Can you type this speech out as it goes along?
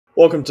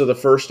Welcome to the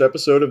first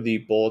episode of the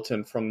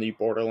Bulletin from the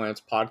Borderlands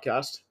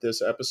podcast.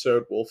 This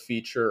episode will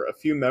feature a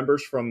few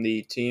members from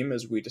the team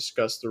as we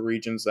discuss the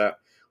regions that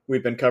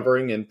we've been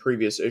covering in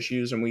previous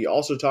issues, and we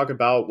also talk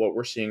about what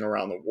we're seeing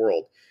around the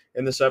world.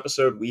 In this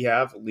episode, we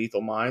have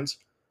Lethal Minds,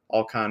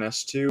 Alcon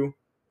S2,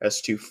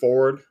 S2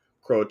 Forward,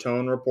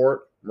 Croatoan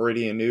Report,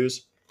 Meridian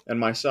News, and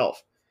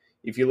myself.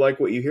 If you like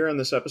what you hear in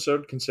this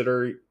episode,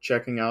 consider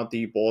checking out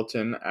the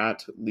Bulletin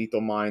at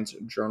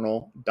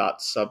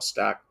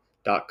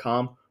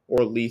lethalmindsjournal.substack.com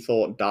or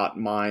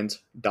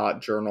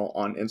lethal.minds.journal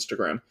on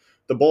Instagram.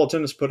 The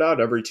bulletin is put out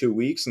every 2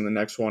 weeks, and the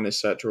next one is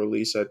set to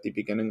release at the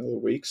beginning of the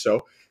week.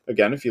 So,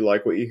 again, if you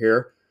like what you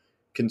hear,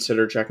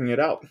 consider checking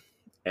it out.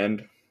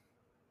 And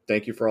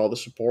thank you for all the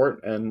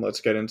support, and let's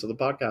get into the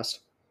podcast.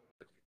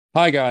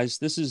 Hi, guys.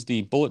 This is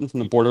the Bulletin from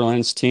the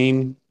Borderlands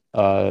team.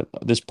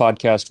 This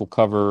podcast will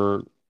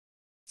cover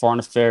foreign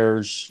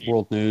affairs,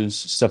 world news,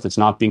 stuff that's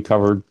not being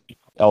covered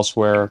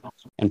elsewhere,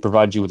 and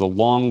provide you with a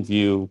long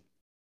view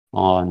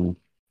on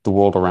the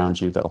world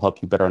around you that'll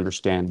help you better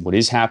understand what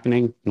is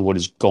happening and what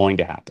is going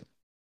to happen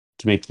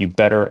to make you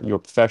better at your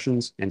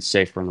professions and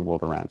safer in the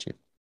world around you.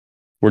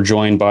 We're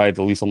joined by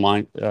the Lethal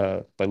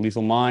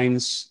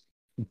Minds,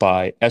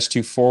 by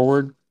S2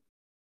 Forward,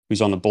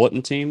 who's on the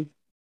Bulletin team.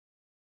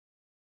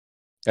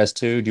 S2,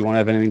 do you want to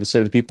have anything to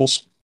say to the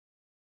peoples?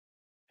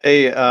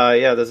 Hey,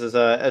 this is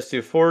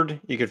S2 Ford.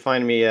 You can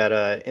find me at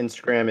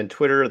Instagram and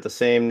Twitter at the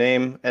same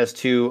name,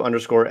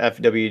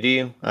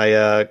 S2_FWD.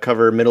 I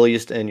cover Middle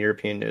East and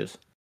European news.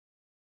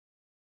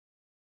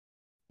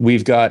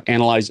 We've got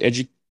Analyze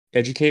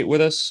Educate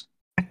with us.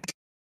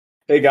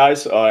 Hey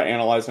guys,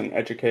 Analyze and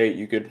Educate.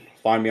 You could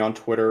find me on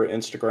Twitter,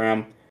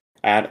 Instagram,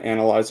 at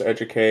Analyze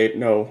Educate.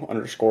 No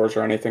underscores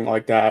or anything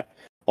like that.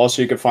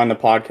 Also, you can find the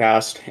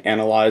podcast,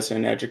 Analyze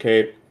and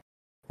Educate.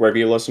 Wherever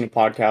you listen to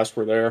podcasts,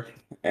 we're there.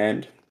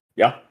 And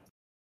yeah.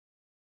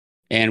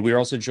 And we're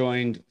also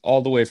joined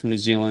all the way from New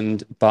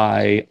Zealand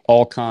by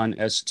Alcon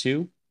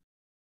S2.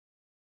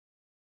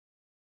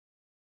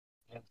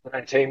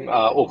 Team,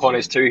 Alcon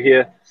S2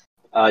 here.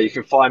 You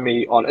can find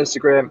me on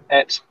Instagram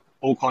at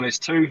Alcon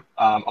S2.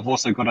 I've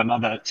also got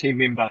another team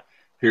member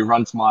who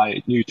runs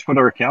my new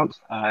Twitter account,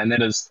 and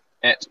that is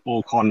at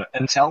Alcon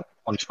Intel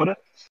on Twitter.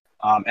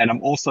 And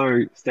I'm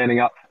also standing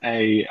up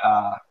a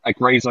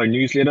Grey Zone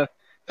newsletter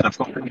that I've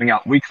got coming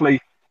out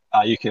weekly.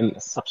 You can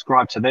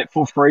subscribe to that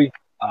for free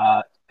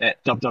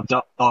at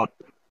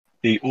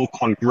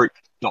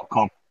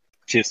www.thealcongroup.com.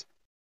 Cheers.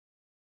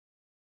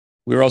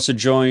 We're also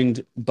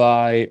joined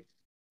by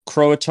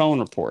Croatoan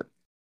Report.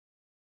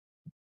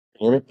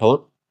 Can you hear me?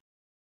 Hello?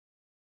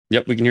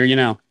 Yep, we can hear you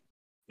now.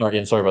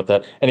 Okay, sorry about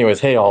that. Anyways,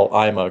 hey all,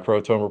 I'm a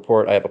Croatoan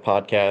Report. I have a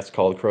podcast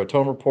called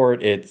Croatoan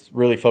Report. It's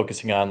really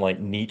focusing on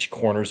like niche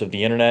corners of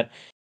the internet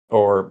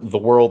or the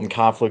world and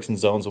conflicts and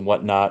zones and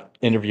whatnot,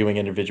 interviewing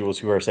individuals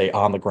who are, say,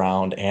 on the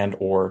ground and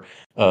or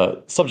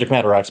subject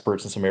matter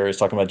experts in some areas,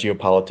 talking about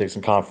geopolitics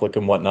and conflict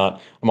and whatnot.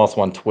 I'm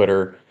also on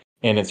Twitter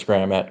and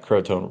Instagram at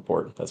Croatoan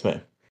Report. That's me.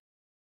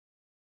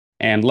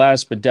 And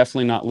last but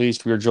definitely not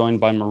least, we are joined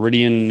by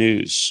Meridian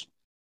News.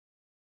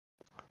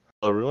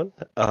 Hello, everyone.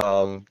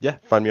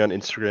 Find me on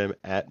Instagram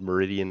at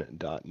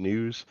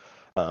meridian.news.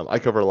 I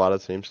cover a lot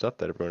of the same stuff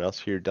that everyone else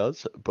here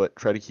does, but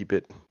try to keep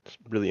it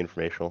really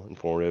informational,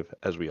 informative,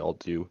 as we all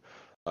do.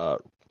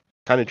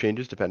 Kind of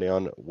changes depending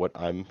on what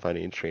I'm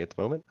finding interesting at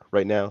the moment.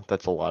 Right now,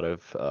 that's a lot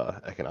of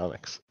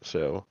economics.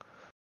 So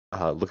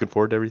looking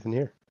forward to everything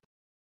here.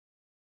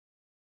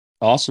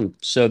 Awesome.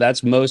 So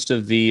that's most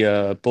of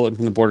the Bulletin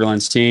from the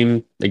Borderlands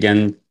team.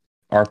 Again,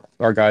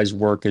 our guys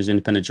work as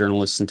independent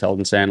journalists,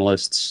 intelligence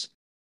analysts,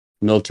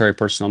 military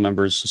personnel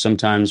members.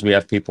 Sometimes we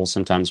have people,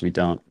 sometimes we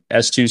don't.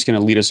 S2 is going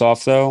to lead us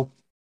off, though.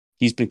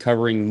 He's been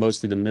covering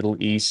mostly the Middle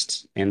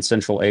East and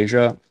Central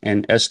Asia.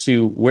 And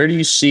S2, what are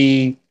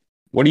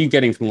you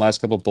getting from the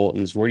last couple of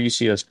bulletins? Where do you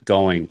see us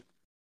going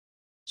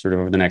sort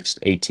of over the next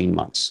 18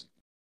 months?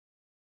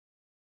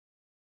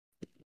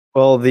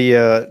 Well,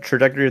 the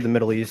trajectory of the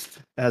Middle East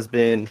has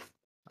been,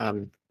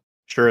 I'm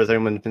sure as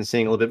everyone's been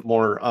seeing, a little bit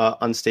more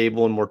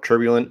unstable and more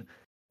turbulent,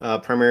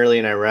 primarily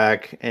in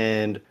Iraq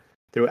and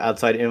through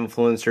outside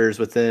influencers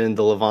within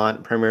the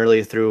Levant,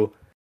 primarily through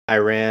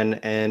Iran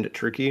and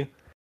Turkey.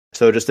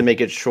 So just to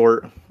make it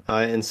short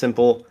and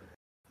simple,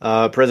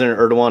 President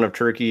Erdogan of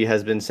Turkey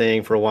has been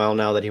saying for a while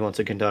now that he wants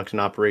to conduct an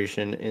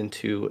operation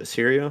into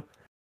Syria,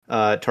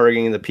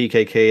 targeting the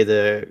PKK,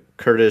 the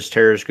Kurdish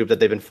terrorist group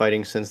that they've been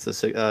fighting since the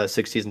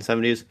 60s and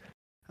 70s.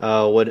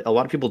 What a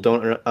lot of people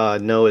don't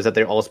know is that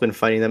they've also been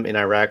fighting them in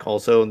Iraq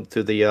also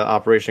through the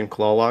Operation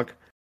Clawlock.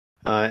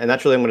 And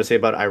that's really what I'm going to say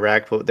about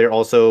Iraq, but they're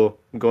also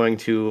going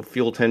to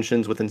fuel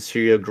tensions within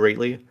Syria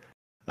greatly.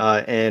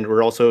 And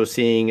we're also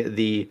seeing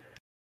the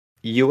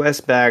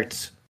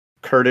U.S.-backed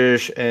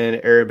Kurdish and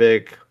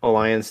Arabic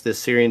alliance, the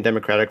Syrian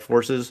Democratic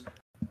Forces,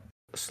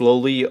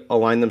 slowly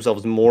align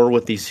themselves more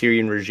with the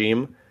Syrian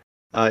regime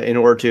in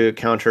order to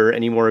counter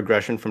any more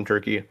aggression from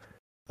Turkey.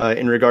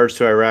 In regards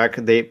to Iraq,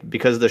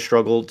 because of the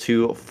struggle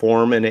to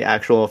form an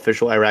actual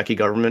official Iraqi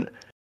government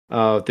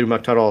through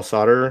Muqtada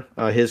al-Sadr,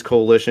 his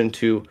coalition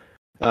to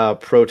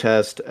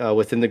protest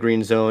within the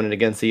Green Zone and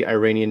against the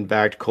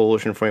Iranian-backed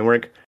coalition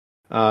framework.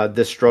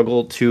 This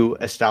struggle to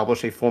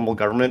establish a formal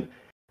government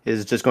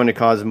is just going to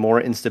cause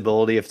more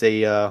instability if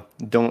they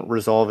don't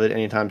resolve it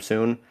anytime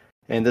soon.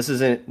 And this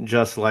isn't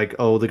just like,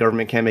 oh, the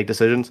government can't make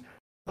decisions.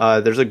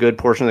 There's a good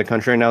portion of the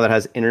country now that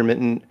has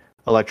intermittent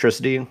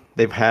electricity.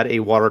 They've had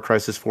a water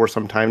crisis for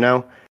some time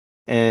now.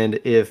 And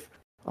if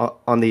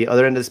on the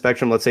other end of the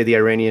spectrum, let's say the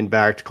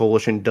Iranian-backed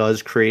coalition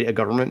does create a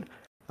government,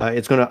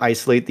 it's going to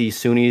isolate the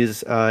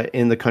Sunnis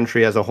in the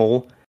country as a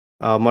whole,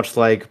 much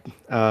like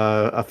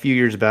a few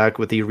years back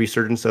with the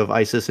resurgence of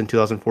ISIS in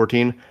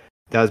 2014.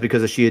 That was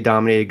because a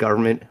Shia-dominated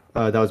government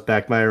that was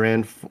backed by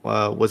Iran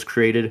was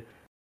created,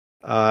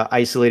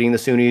 isolating the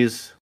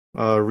Sunnis,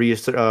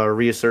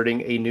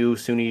 reasserting a new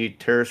Sunni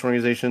terrorist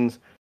organizations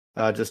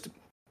just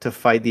to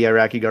fight the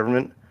Iraqi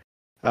government.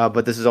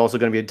 But this is also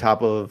going to be on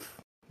top of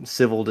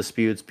civil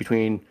disputes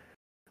between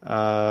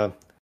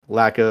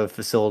lack of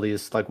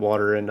facilities like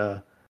water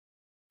and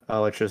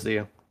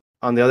electricity.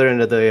 On the other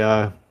end of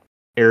the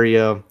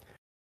area,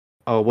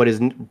 what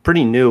is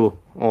pretty new,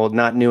 well,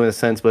 not new in a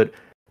sense, but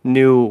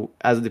new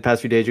as of the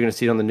past few days, you're going to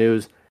see it on the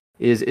news,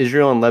 is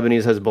Israel and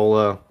Lebanese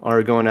Hezbollah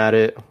are going at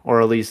it,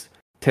 or at least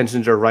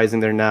tensions are rising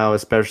there now,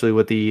 especially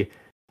with the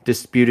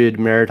disputed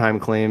maritime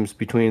claims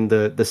between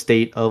the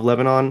state of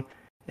Lebanon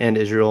and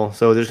Israel.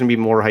 So there's going to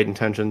be more heightened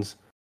tensions.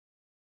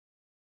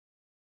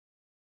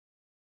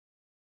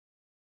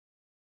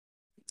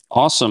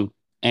 Awesome.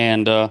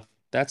 And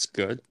that's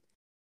good.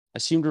 I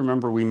seem to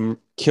remember we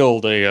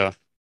killed or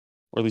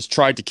at least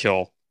tried to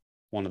kill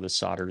one of the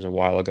Sodders a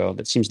while ago.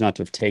 That seems not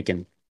to have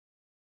taken.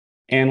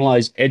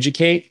 Analyze,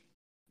 educate.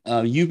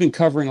 You've been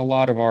covering a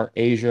lot of our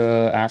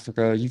Asia,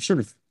 Africa. You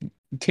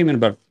came in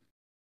about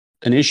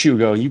an issue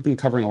ago. You've been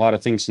covering a lot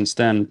of things since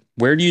then.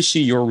 Where do you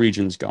see your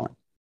regions going?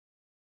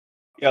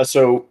 Yeah,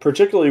 so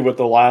particularly with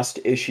the last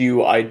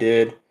issue, I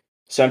did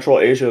Central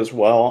Asia as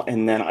well,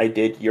 and then I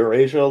did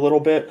Eurasia a little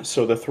bit.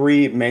 So the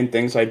three main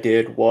things I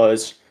did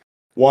was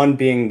one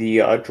being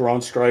the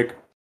drone strike,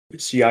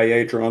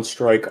 CIA drone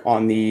strike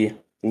on the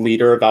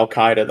leader of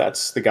Al-Qaeda.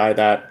 That's the guy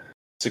that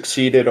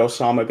succeeded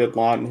Osama bin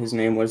Laden. His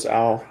name was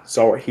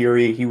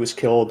al-Zawahiri. He was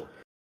killed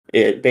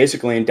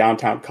basically in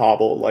downtown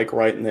Kabul, like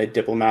right in the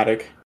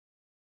diplomatic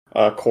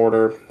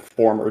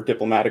former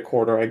diplomatic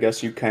quarter, I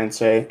guess you can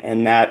say.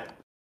 And that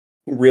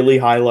really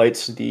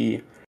highlights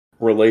the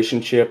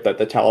relationship that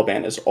the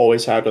Taliban has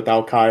always had with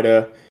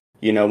Al-Qaeda.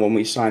 You know, when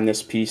we signed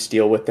this peace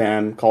deal with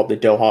them called the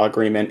Doha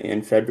Agreement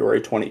in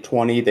February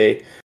 2020,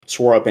 they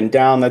swore up and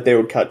down that they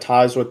would cut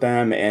ties with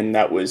them, and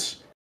that was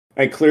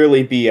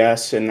clearly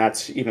BS, and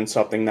that's even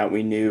something that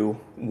we knew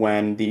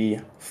when the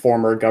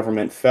former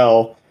government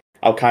fell.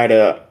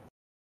 Al-Qaeda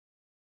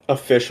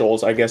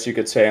officials, I guess you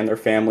could say, and their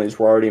families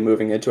were already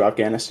moving into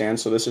Afghanistan,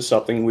 so this is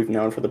something we've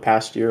known for the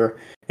past year,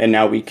 and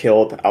now we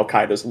killed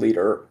Al-Qaeda's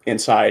leader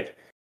inside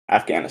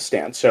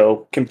Afghanistan.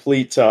 So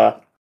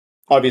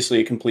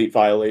obviously a complete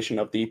violation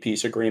of the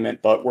peace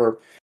agreement, but we're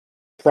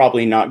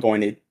probably not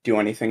going to do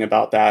anything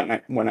about that.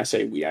 And when I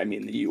say we, I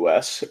mean the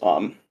U.S.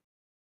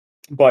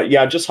 But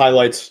yeah, it just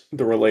highlights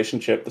the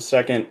relationship. The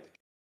second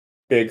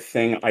big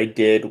thing I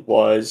did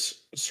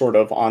was sort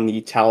of on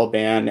the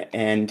Taliban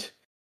and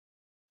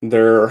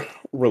their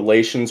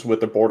relations with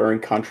the bordering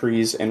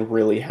countries and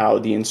really how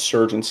the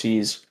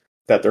insurgencies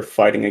that they're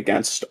fighting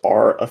against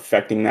are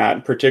affecting that,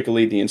 and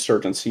particularly the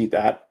insurgency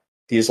that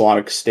the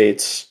Islamic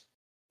State's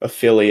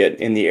affiliate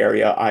in the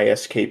area,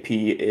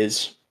 ISKP,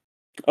 is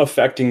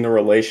affecting the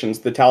relations.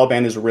 The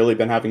Taliban has really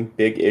been having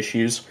big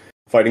issues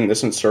fighting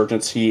this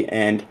insurgency,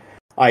 and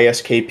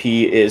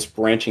ISKP is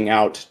branching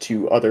out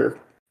to other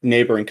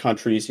neighboring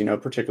countries, you know,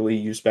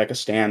 particularly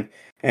Uzbekistan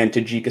and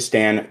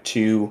Tajikistan,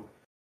 to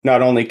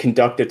not only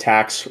conduct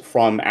attacks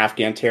from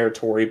Afghan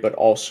territory, but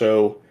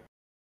also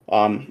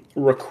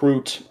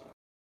recruit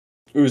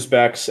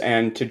Uzbeks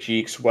and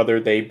Tajiks, whether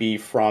they be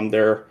from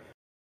their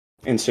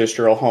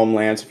ancestral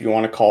homelands, if you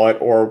want to call it,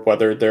 or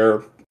whether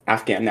they're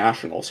Afghan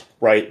nationals,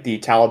 right? The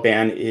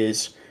Taliban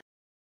is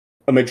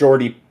a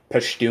majority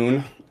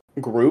Pashtun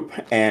group,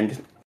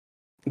 and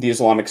the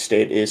Islamic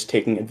State is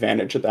taking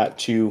advantage of that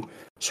to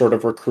sort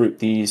of recruit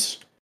these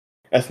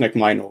ethnic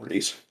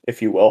minorities,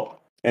 if you will.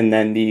 And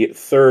then the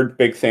third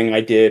big thing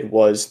I did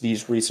was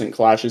these recent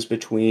clashes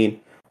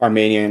between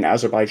Armenia and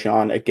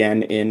Azerbaijan.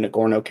 Again, in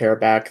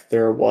Nagorno-Karabakh,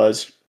 there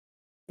was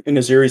an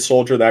Azeri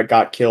soldier that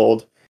got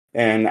killed,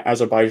 and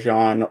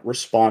Azerbaijan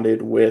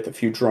responded with a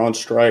few drone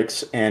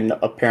strikes and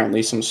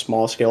apparently some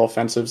small-scale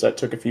offensives that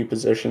took a few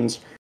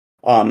positions.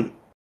 And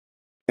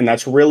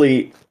that's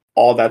really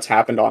all that's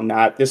happened on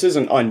that. This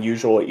isn't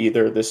unusual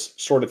either. This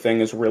sort of thing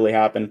has really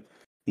happened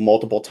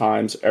multiple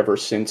times ever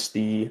since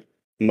the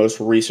most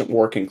recent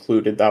war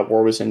concluded. That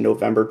war was in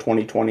November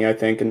 2020, I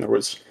think, and there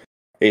was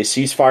a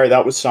ceasefire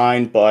that was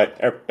signed.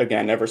 But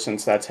again, ever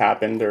since that's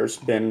happened, there's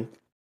been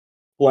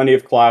plenty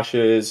of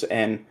clashes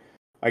and,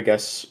 I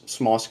guess,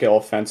 small-scale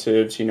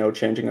offensives, you know,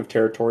 changing of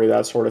territory,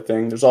 that sort of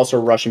thing. There's also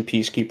Russian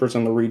peacekeepers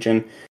in the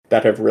region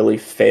that have really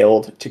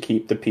failed to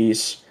keep the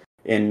peace.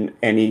 in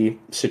any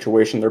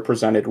situation they're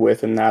presented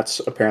with, and that's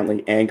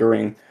apparently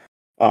angering,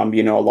 a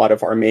lot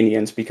of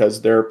Armenians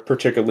because they're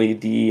particularly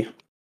the,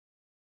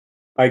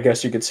 I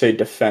guess you could say,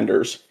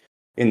 defenders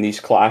in these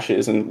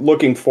clashes. And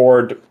looking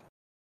forward,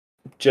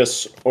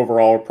 just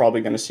overall, we're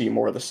probably going to see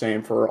more of the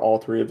same for all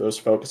three of those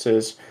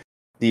focuses.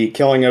 The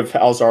killing of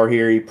Al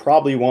Zawahiri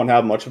probably won't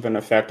have much of an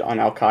effect on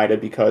Al Qaeda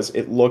because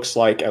it looks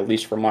like, at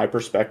least from my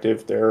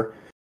perspective, their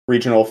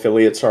regional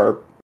affiliates are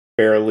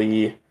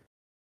fairly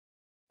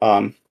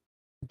um,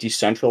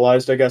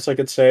 decentralized, I guess I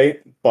could say.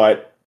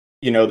 But,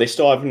 they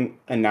still haven't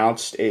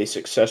announced a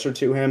successor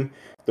to him.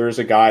 There's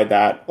a guy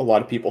that a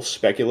lot of people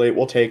speculate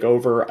will take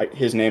over.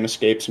 His name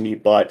escapes me,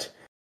 but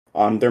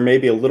there may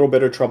be a little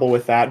bit of trouble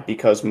with that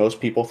because most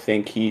people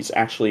think he's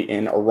actually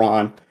in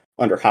Iran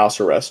under house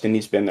arrest, and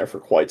he's been there for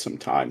quite some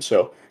time.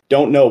 So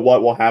don't know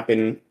what will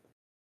happen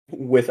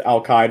with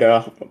Al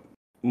Qaeda.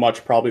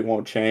 Much probably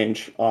won't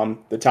change.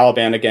 The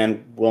Taliban,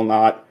 again, will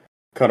not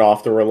cut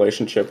off the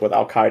relationship with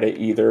Al Qaeda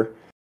either.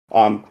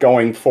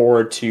 Going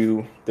forward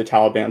to the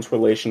Taliban's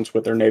relations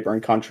with their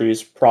neighboring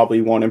countries probably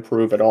won't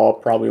improve at all,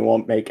 probably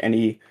won't make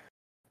any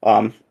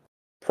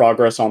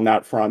progress on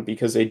that front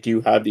because they do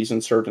have these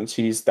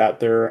insurgencies that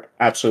they're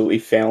absolutely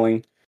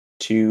failing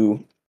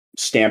to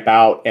stamp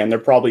out, and they're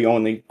probably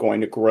only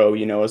going to grow,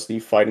 as the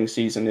fighting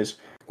season is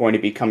going to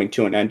be coming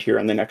to an end here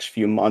in the next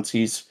few months.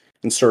 These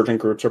insurgent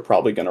groups are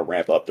probably going to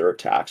ramp up their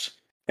attacks.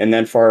 And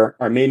then for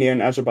Armenia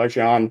and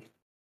Azerbaijan,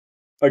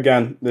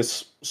 again,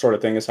 this sort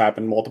of thing has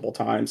happened multiple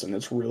times, and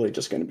it's really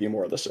just going to be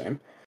more of the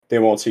same. They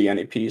won't see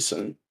any peace,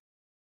 and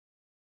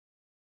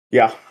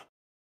yeah,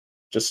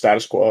 just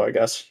status quo, I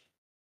guess.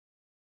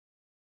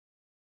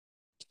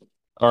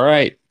 All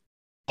right.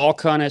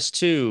 Alcon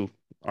S2,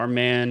 our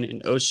man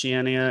in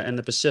Oceania and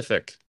the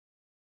Pacific.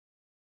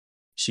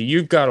 So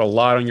you've got a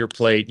lot on your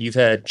plate. You've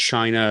had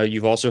China.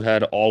 You've also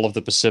had all of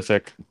the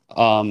Pacific.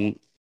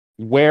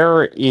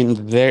 Where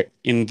in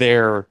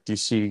there do you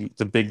see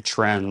the big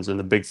trends and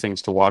the big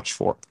things to watch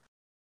for?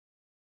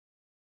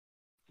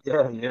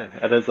 Yeah,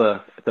 it's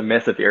a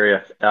massive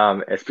area,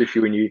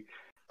 especially when you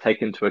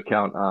take into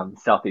account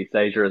Southeast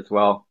Asia as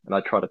well. And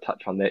I try to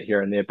touch on that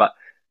here and there. But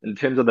in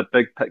terms of the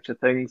big picture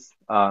things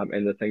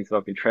and the things that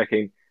I've been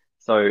tracking,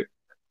 so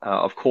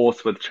of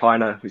course with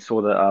China, we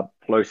saw the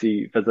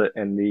Pelosi visit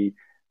and the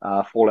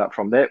fallout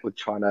from that, with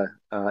China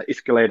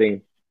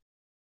escalating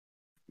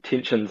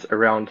tensions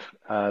around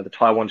the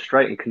Taiwan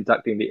Strait and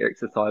conducting the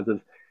exercises,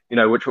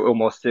 which were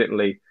almost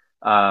certainly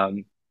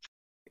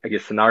I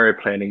guess, scenario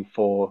planning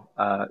for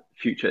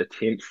future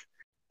attempts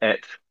at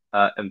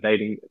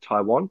invading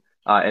Taiwan.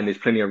 And there's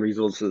plenty of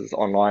resources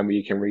online where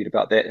you can read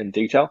about that in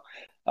detail.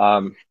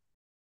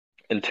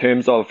 In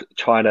terms of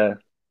China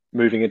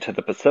moving into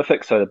the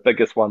Pacific, so the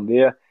biggest one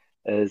there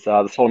is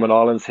the Solomon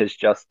Islands has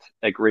just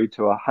agreed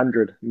to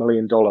 $100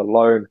 million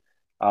loan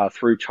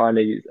through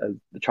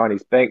the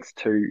Chinese banks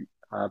to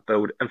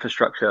build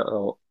infrastructure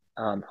or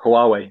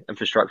Huawei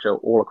infrastructure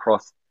all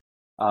across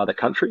the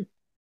country.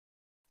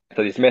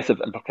 So there's massive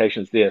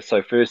implications there.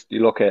 So first you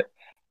look at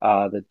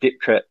the debt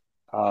trap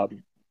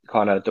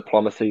kind of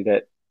diplomacy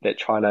that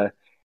China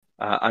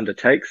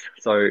undertakes.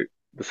 So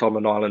the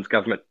Solomon Islands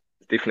government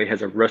definitely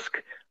has a risk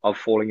of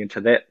falling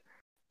into that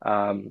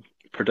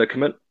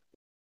predicament,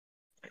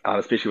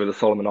 especially with the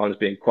Solomon Islands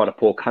being quite a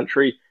poor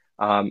country.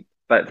 But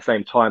at the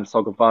same time,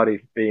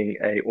 Sogavadi being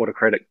a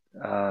autocratic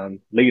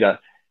leader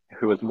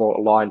who is more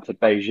aligned to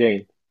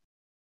Beijing,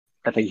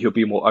 I think he'll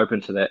be more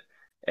open to that.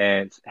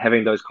 And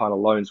having those kind of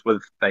loans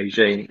with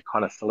Beijing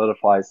kind of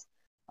solidifies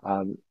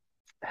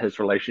his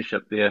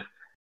relationship there.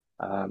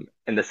 And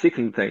the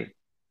second thing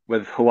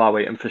with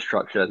Huawei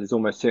infrastructure, there's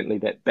almost certainly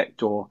that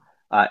backdoor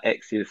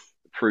access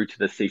through to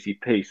the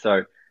CCP.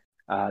 So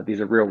there's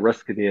a real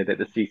risk there that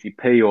the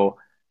CCP or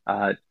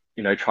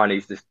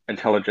Chinese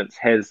intelligence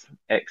has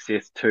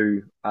access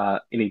to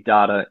any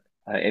data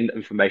and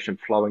information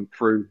flowing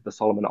through the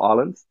Solomon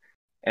Islands.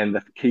 And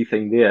the key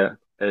thing there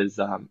is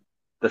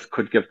this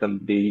could give them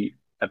the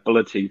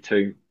ability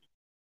to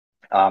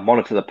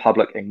monitor the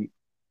public and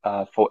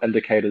for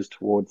indicators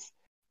towards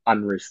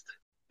unrest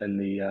in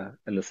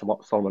the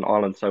Solomon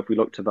Islands. So if we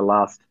look to the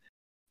last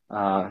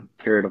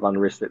period of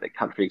unrest that the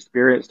country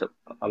experienced,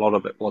 a lot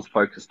of it was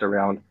focused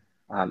around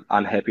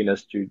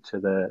unhappiness due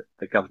to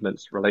the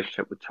government's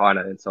relationship with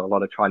China, and so a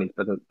lot of Chinese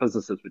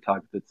businesses were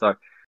targeted. So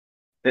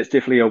that's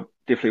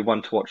definitely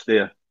one to watch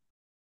there.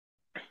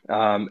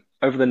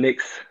 Over the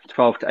next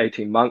 12 to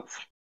 18 months,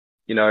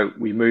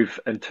 we move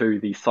into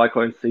the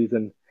cyclone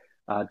season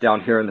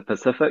down here in the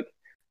Pacific,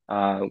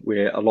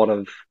 where a lot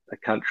of the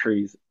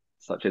countries,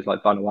 such as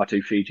like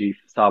Vanuatu, Fiji,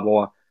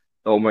 Samoa,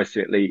 they'll almost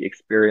certainly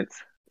experience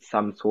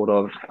some sort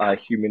of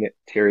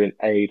humanitarian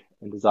aid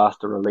and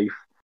disaster relief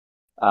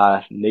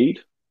need.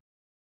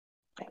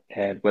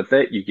 And with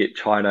that, you get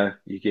China,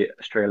 you get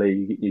Australia,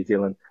 you get New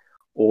Zealand,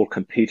 all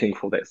competing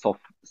for that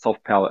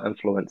soft power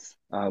influence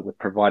with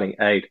providing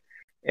aid.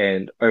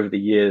 And over the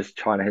years,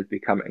 China has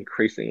become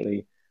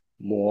increasingly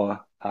more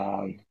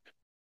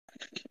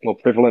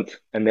prevalent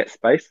in that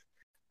space.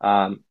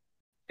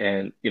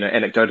 And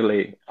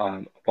anecdotally,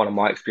 one of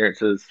my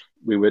experiences,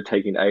 we were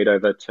taking aid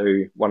over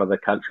to one of the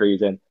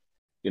countries, and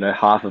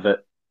half of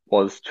it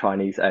was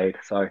Chinese aid.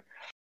 So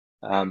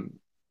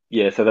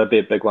so that'd be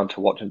a big one to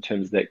watch in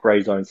terms of that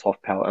grey zone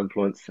soft power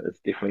influence. Is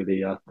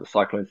definitely the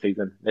cyclone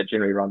season that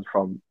generally runs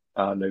from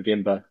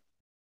November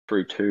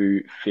through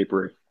to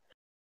February.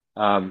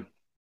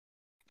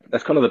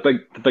 That's kind of the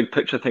big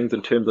picture things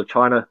in terms of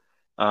China.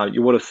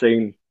 You would have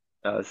seen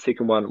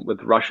second one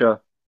with Russia,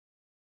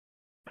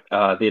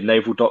 their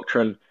naval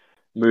doctrine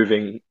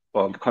moving,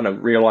 well, kind of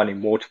realigning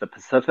more to the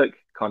Pacific,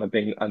 kind of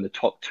being in the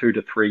top 2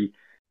 to 3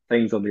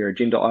 things on their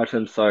agenda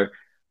items. So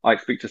I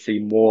expect to see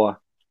more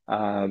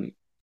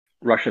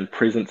Russian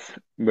presence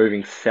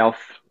moving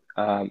south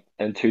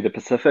into the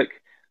Pacific.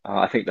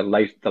 I think the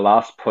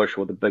last push,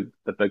 or the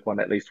big one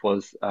at least,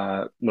 was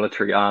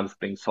military arms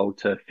being sold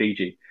to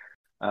Fiji.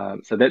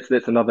 So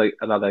that's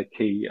another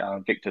key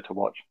vector to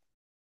watch.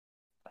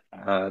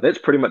 That's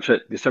pretty much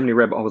it. There's so many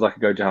rabbit holes I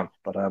could go down,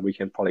 but we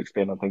can probably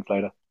expand on things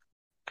later.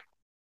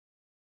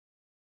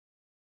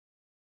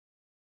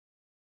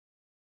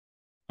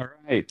 All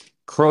right.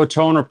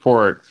 Crow-Tone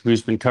Report,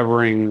 who's been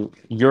covering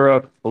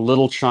Europe, a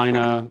little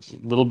China,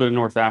 a little bit of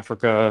North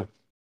Africa,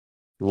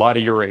 a lot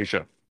of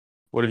Eurasia.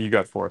 What have you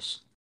got for us?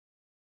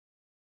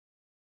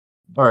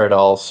 All right,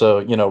 all.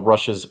 So,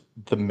 Russia's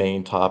the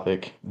main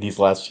topic these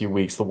last few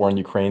weeks. The war in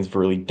Ukraine is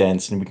really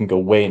dense, and we can go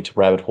way into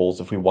rabbit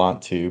holes if we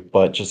want to,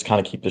 but just kind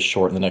of keep this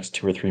short in the next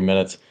 2 or 3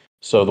 minutes.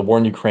 So, the war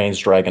in Ukraine is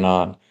dragging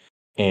on,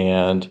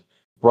 and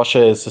Russia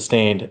has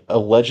sustained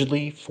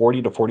allegedly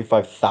 40 to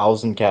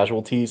 45,000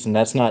 casualties, and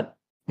that's not,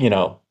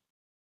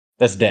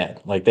 that's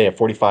dead. Like they have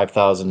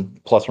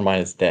 45,000 plus or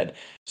minus dead.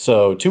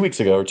 So 2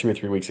 weeks ago, or 2 or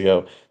 3 weeks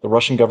ago, the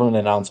Russian government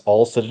announced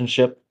all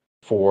citizenship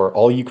for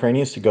all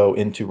Ukrainians to go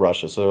into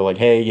Russia. So they're like,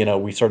 hey,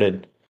 we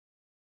started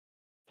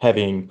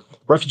having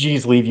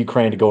refugees leave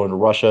Ukraine to go into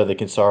Russia. They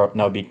can start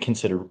now be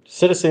considered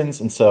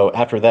citizens. And so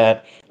after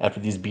that, after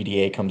these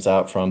BDA comes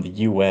out from the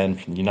UN,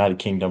 from the United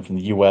Kingdom, from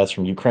the US,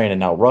 from Ukraine, and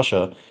now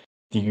Russia,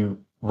 the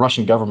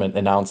Russian government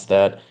announced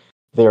that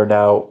they are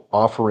now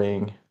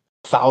offering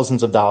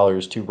thousands of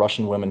dollars to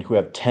Russian women who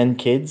have 10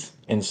 kids.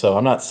 And so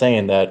I'm not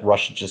saying that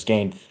Russia just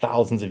gained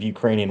thousands of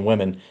Ukrainian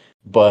women,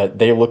 but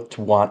they look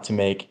to want to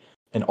make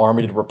an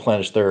army to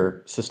replenish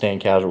their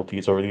sustained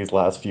casualties over these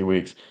last few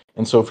weeks.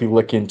 And so if we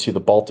look into the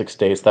Baltic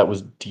states, that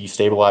was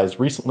destabilized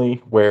recently,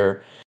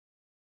 where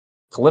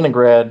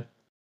Kaliningrad,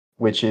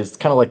 which is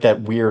kind of like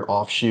that weird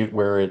offshoot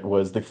where it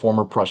was the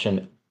former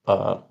Prussian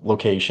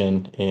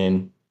location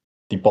in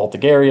the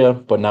Baltic area,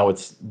 but now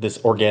it's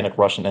this organic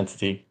Russian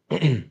entity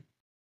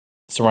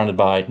surrounded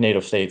by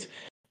NATO states,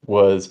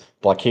 was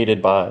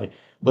blockaded by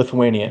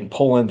Lithuania and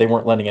Poland. They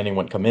weren't letting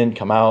anyone come in,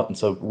 come out. And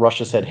so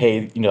Russia said,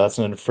 hey, that's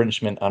an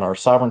infringement on our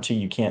sovereignty.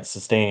 You can't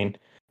sustain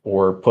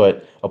or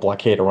put a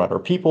blockade around our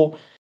people.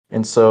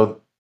 And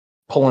so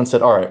Poland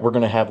said, all right, we're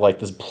going to have like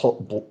this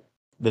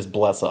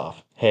bless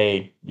off.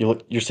 Hey,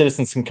 your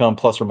citizens can come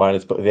plus or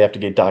minus, but they have to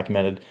get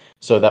documented.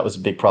 So that was a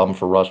big problem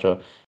for Russia.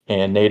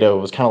 And NATO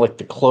was kind of like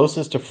the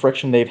closest to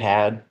friction they've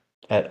had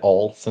at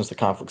all since the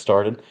conflict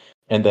started.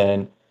 And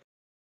then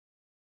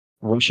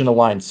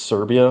Russian-aligned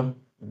Serbia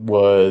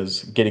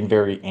was getting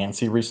very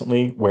antsy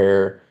recently,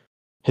 where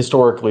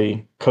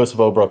historically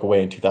Kosovo broke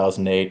away in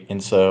 2008,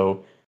 and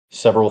so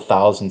several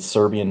thousand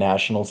Serbian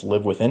nationals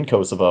live within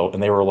Kosovo,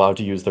 and they were allowed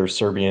to use their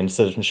Serbian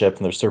citizenship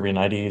and their Serbian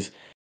IDs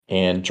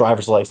and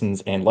driver's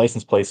license and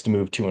license plates to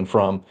move to and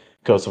from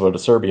Kosovo to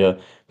Serbia.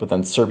 But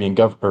then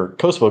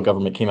Kosovo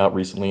government came out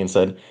recently and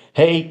said,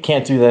 hey,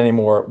 can't do that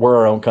anymore. We're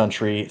our own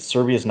country.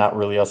 Serbia is not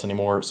really us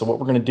anymore. So what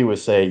we're going to do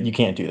is say, you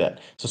can't do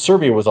that. So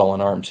Serbia was all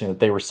in arms.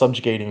 They were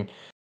subjugating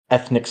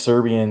ethnic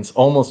Serbians,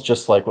 almost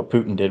just like what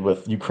Putin did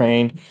with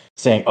Ukraine,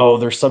 saying, oh,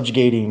 they're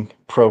subjugating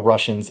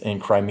pro-Russians in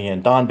Crimea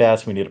and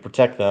Donbass. We need to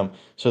protect them.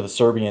 So the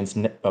Serbians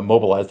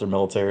mobilized their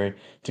military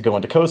to go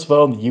into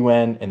Kosovo. The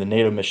UN and the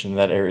NATO mission in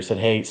that area said,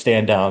 hey,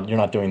 stand down. You're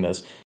not doing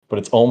this. But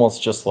it's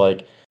almost just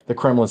like the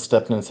Kremlin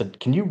stepped in and said,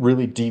 can you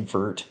really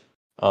divert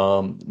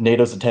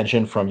NATO's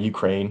attention from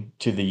Ukraine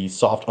to the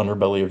soft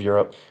underbelly of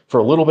Europe for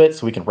a little bit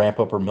so we can ramp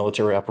up our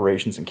military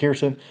operations in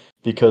Kherson,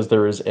 because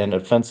there is an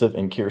offensive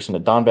in Kherson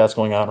and Donbass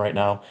going on right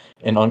now,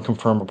 and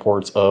unconfirmed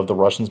reports of the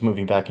Russians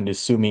moving back into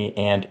Sumy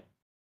and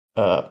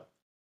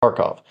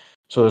Kharkov.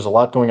 So there's a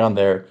lot going on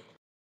there.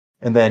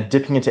 And then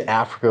dipping into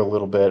Africa a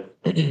little bit,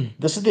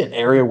 this is the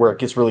area where it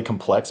gets really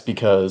complex,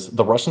 because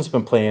the Russians have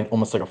been playing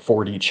almost like a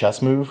 4D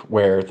chess move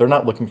where they're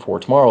not looking for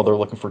tomorrow, they're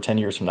looking for 10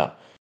 years from now.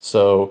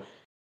 So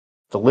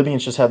the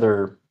Libyans just had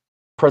their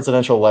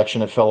presidential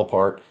election, it fell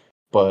apart,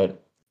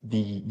 but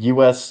the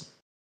U.S.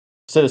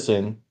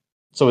 citizen,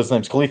 so his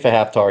name's Khalifa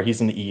Haftar,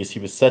 he's in the east, he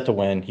was set to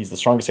win, he's the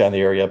strongest guy in the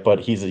area, but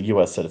he's a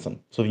U.S.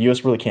 citizen. So the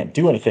U.S. really can't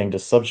do anything to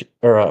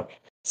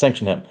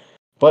sanction him.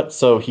 But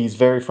so he's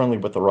very friendly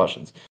with the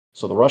Russians.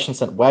 So the Russians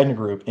sent Wagner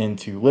Group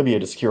into Libya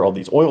to secure all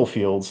these oil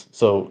fields.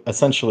 So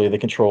essentially they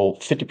control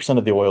 50%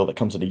 of the oil that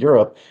comes into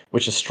Europe,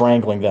 which is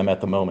strangling them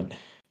at the moment.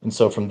 And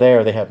so from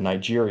there they have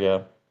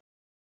Nigeria,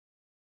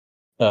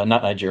 not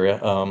Nigeria,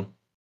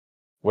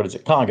 what is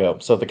it, Congo.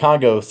 So the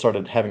Congo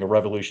started having a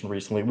revolution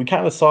recently. We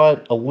kind of saw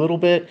it a little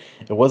bit.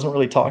 It wasn't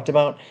really talked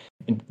about.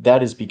 And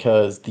that is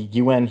because the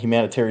UN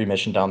humanitarian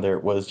mission down there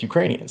was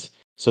Ukrainians.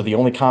 So the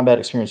only combat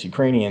experienced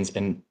Ukrainians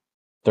in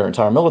their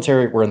entire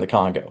military were in the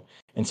Congo.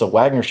 And so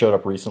Wagner showed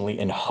up recently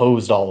and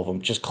hosed all of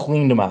them, just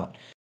cleaned them out.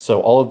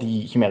 So all of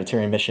the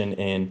humanitarian mission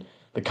in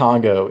the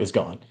Congo is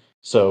gone.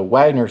 So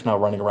Wagner's now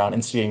running around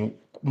and seeing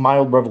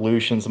mild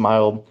revolutions,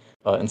 mild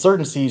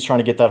insurgencies, trying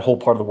to get that whole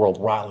part of the world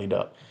rallied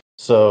up.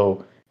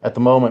 So at the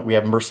moment, we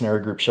have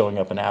mercenary groups showing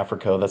up in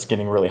Africa that's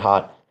getting really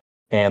hot.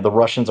 And the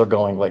Russians are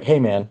going like, hey,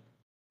 man,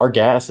 our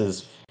gas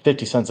is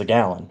 50 cents a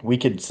gallon. We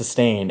could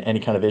sustain any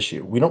kind of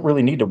issue. We don't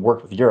really need to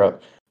work with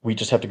Europe. We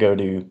just have to go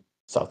to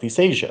Southeast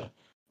Asia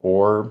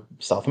or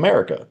South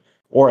America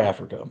or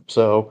Africa.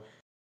 So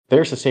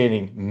they're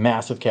sustaining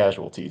massive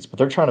casualties, but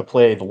they're trying to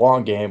play the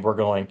long game. We're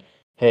going,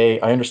 hey,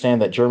 I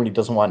understand that Germany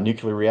doesn't want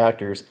nuclear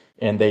reactors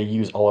and they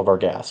use all of our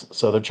gas.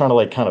 So they're trying to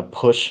like kind of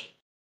push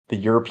the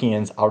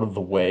Europeans out of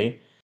the way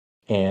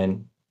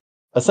and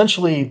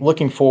essentially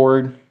looking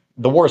forward.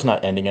 The war is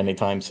not ending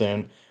anytime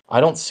soon. I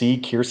don't see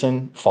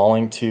Kherson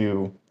falling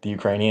to the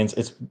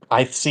Ukrainians.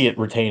 I see it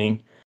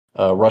retaining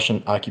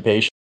Russian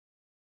occupation,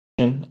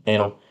 and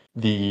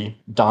the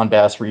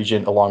Donbass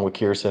region, along with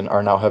Kherson,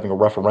 are now having a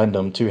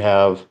referendum to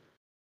have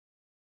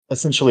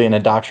essentially an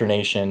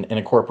indoctrination and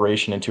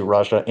incorporation into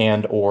Russia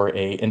and or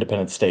a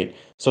independent state.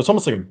 So it's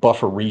almost like a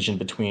buffer region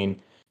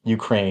between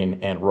Ukraine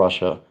and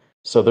Russia.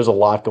 So there's a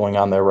lot going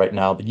on there right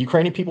now. The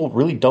Ukrainian people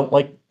really don't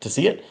like to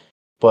see it,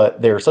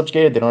 but they're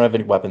subjugated, they don't have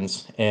any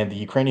weapons, and the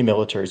Ukrainian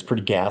military is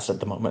pretty gassed at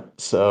the moment.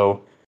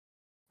 So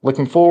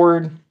looking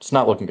forward, it's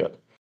not looking good.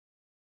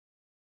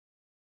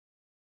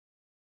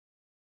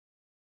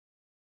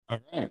 All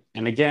right.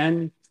 And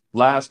again,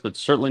 last but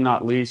certainly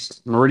not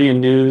least,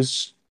 Meridian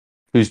News,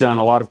 who's done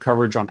a lot of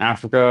coverage on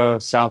Africa,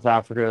 South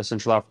Africa,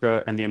 Central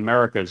Africa, and the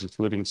Americas,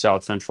 including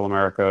South Central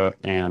America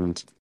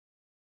and,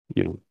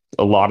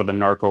 a lot of the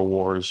narco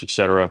wars,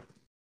 etc.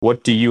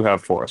 What do you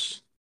have for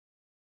us?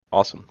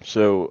 Awesome.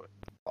 So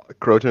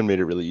Croton made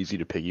it really easy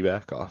to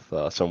piggyback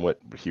off somewhat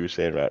what he was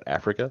saying about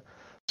Africa.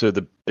 So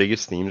the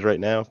biggest themes right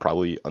now,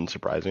 probably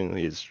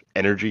unsurprisingly, is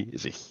energy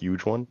is a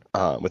huge one.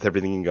 With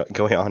everything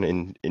going on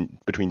in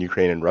between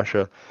Ukraine and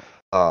Russia,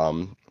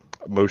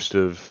 most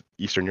of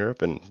Eastern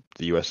Europe and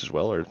the U.S. as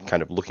well are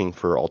kind of looking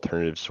for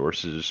alternative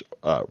sources,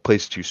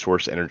 places to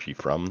source energy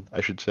from,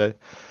 I should say.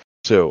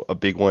 So a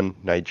big one,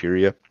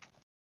 Nigeria,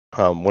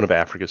 one of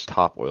Africa's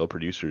top oil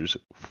producers.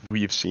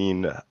 We've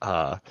seen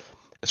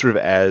sort of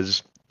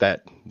as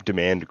that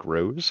demand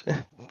grows,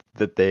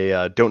 that they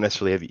don't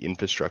necessarily have the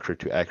infrastructure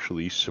to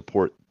actually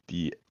support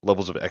the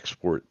levels of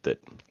export that,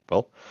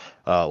 well,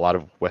 a lot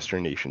of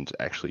Western nations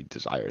actually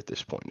desire at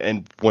this point.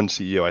 And one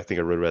CEO, I think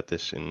I wrote about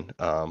this in,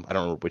 I don't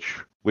remember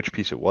which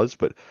piece it was,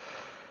 but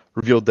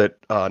revealed that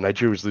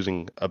Nigeria was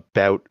losing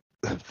about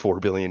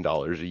 $4 billion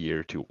a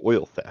year to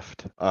oil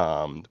theft,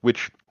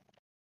 which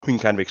we can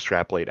kind of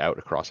extrapolate out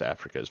across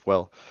Africa as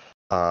well,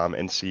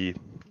 and see,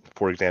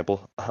 for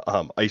example,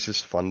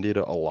 ISIS funded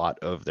a lot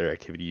of their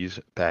activities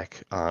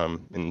back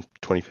in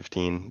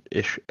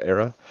 2015-ish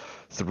era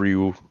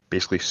through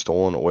basically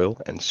stolen oil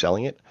and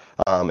selling it.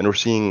 And we're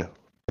seeing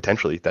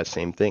potentially that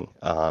same thing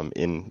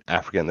in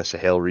Africa and the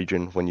Sahel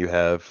region when you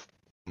have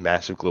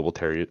massive global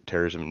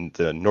terrorism in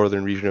the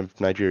northern region of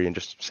Nigeria and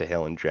just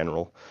Sahel in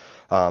general.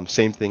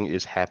 Same thing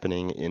is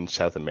happening in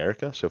South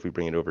America. So if we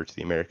bring it over to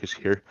the Americas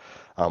here,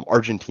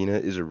 Argentina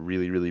is a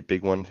really, really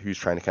big one who's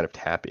trying to kind of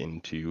tap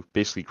into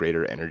basically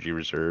greater energy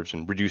reserves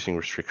and reducing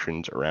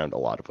restrictions around a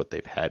lot of what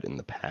they've had in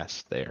the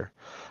past there.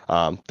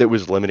 That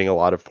was limiting a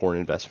lot of foreign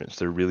investments.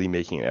 They're really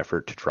making an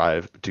effort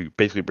to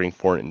basically bring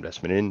foreign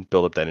investment in,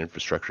 build up that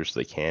infrastructure so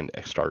they can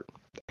start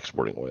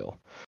exporting oil.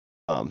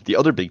 The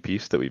other big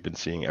piece that we've been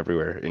seeing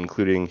everywhere,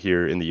 including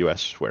here in the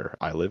U.S. where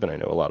I live, and I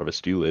know a lot of us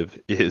do live,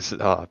 is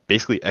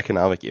basically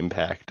economic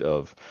impact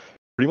of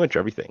pretty much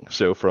everything.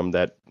 So from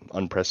that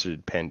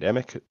unprecedented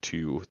pandemic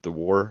to the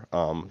war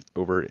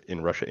over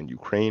in Russia and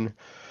Ukraine,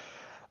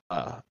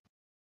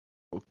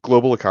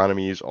 global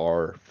economies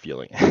are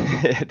feeling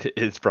it.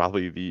 It's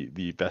probably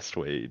the best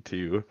way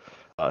to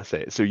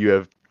say it. So you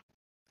have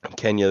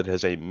Kenya that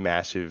has a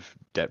massive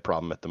debt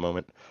problem at the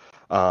moment,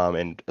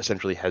 and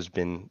essentially has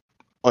been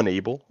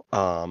unable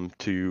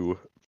to.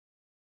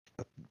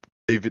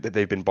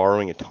 They've been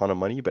borrowing a ton of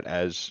money, but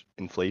as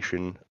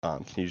inflation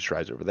continues to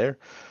rise over there,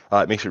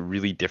 it makes it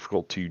really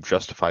difficult to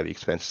justify the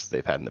expenses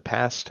they've had in the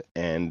past,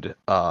 and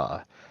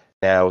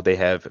now they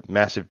have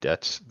massive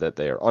debts that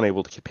they are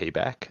unable to pay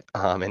back,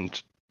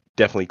 and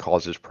definitely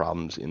causes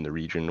problems in the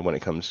region when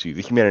it comes to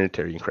the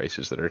humanitarian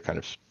crisis that are kind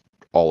of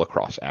all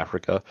across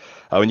Africa.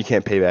 When you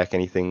can't pay back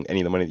any of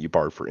the money that you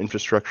borrowed for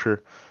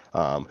infrastructure,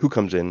 who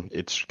comes in?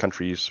 It's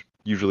countries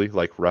usually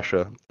like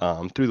Russia,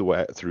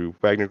 through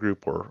Wagner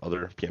Group or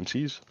other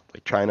PMCs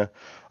like China,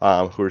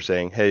 who are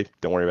saying, hey,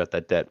 don't worry about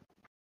that debt,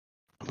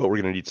 but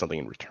we're going to need something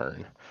in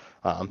return.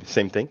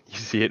 Same thing. You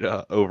see it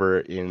over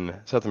in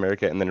South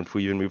America, and then if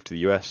we even move to the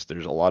U.S.,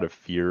 there's a lot of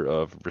fear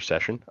of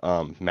recession.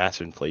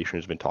 Massive inflation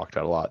has been talked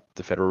about a lot.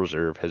 The Federal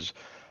Reserve has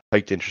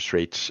hiked interest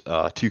rates,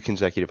 2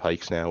 consecutive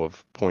hikes now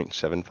of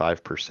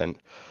 0.75%,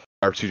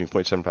 or excuse me,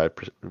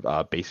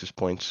 0.75 basis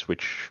points,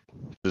 which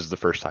this is the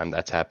first time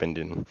that's happened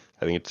in,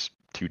 I think it's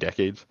 2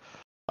 decades.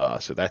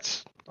 So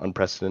that's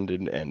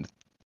unprecedented, and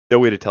no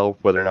way to tell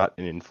whether or not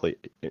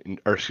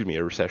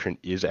a recession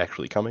is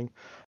actually coming.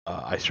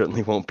 I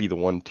certainly won't be the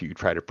one to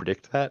try to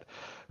predict that,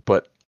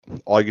 but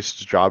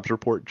August's jobs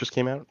report just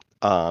came out,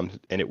 and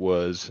it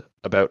was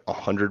about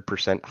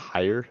 100%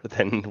 higher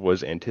than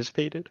was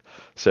anticipated.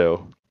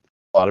 So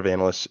a lot of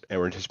analysts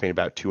were anticipating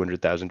about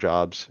 200,000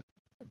 jobs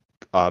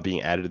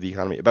being added to the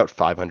economy. About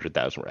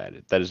 500,000 were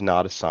added. That is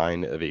not a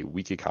sign of a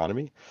weak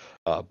economy,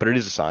 but it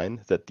is a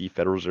sign that the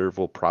Federal Reserve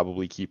will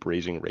probably keep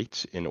raising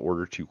rates in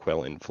order to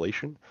quell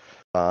inflation.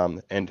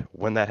 And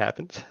when that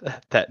happens,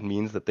 that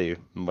means that they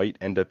might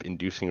end up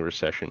inducing a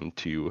recession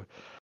to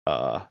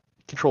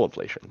control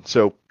inflation.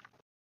 So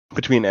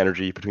between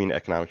energy, between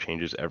economic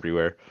changes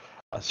everywhere,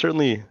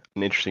 certainly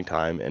an interesting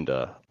time and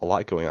a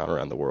lot going on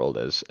around the world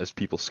as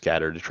people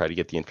scatter to try to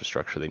get the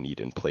infrastructure they need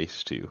in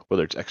place to,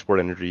 whether it's export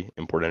energy,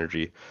 import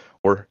energy,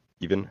 or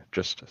even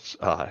just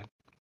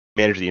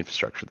manage the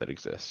infrastructure that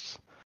exists.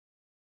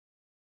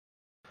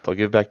 So I'll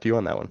give it back to you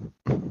on that one.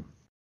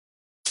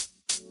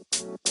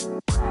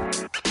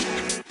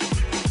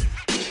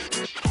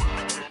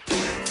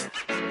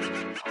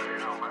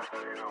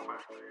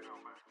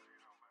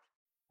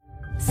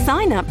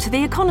 Sign up to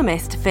The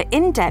Economist for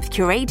in-depth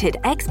curated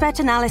expert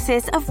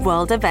analysis of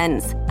world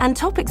events and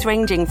topics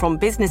ranging from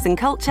business and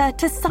culture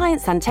to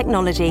science and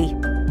technology.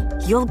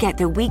 You'll get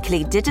the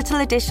weekly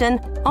digital edition,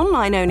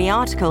 online-only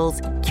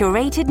articles,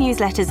 curated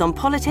newsletters on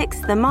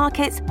politics, the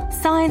markets,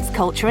 science,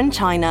 culture and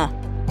China,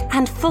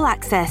 and full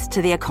access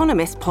to The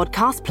Economist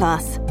Podcast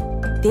Plus.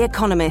 The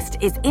Economist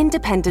is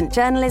independent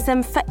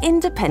journalism for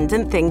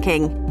independent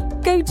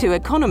thinking. Go to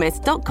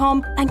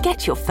economist.com and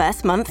get your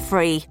first month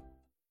free.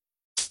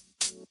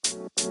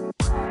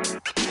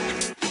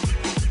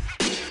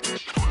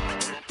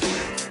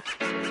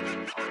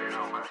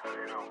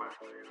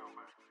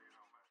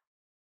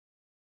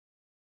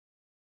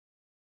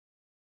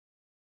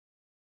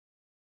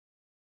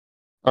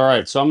 All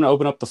right, so I'm going to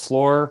open up the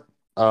floor.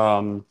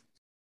 The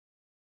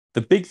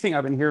big thing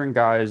I've been hearing,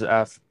 guys,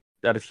 out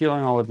of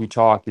hearing all of you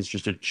talk, is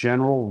just a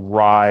general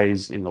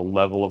rise in the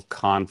level of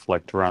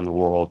conflict around the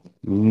world,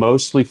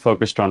 mostly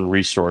focused on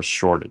resource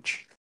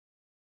shortage.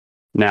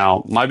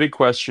 Now, my big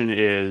question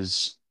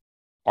is,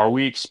 are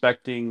we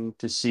expecting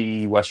to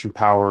see Western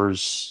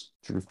powers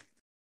sort of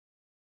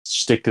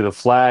stick to the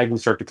flag and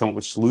start to come up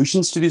with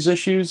solutions to these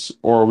issues,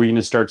 or are we going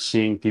to start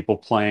seeing people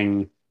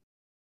playing,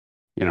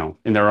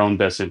 in their own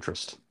best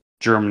interest?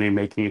 Germany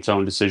making its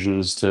own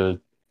decisions to,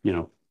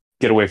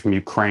 get away from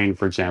Ukraine,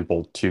 for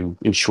example, to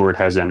ensure it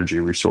has energy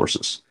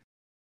resources.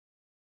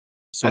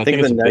 So I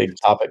think it's a big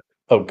topic.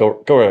 Oh,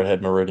 go right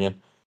ahead,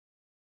 Meridian.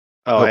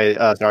 Hey,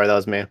 sorry, that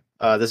was me.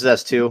 This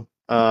is S2,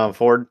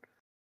 Ford.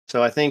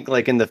 So I think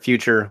in the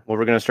future, what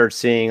we're going to start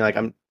seeing,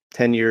 within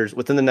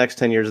the next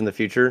 10 years in the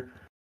future,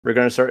 we're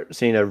going to start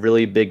seeing a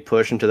really big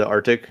push into the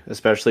Arctic,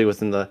 especially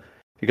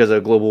because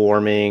of global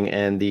warming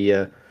and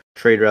the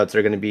trade routes that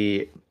are going to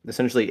be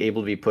essentially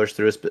able to be pushed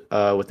through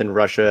within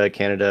Russia,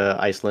 Canada,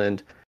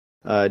 Iceland,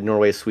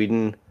 Norway,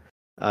 Sweden,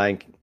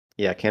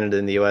 Canada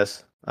and the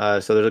US.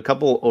 So there's a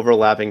couple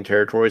overlapping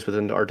territories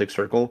within the Arctic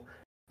Circle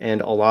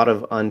and a lot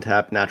of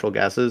untapped natural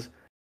gases.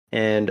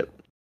 And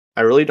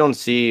I really don't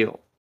see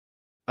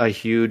a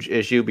huge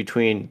issue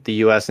between the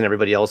US and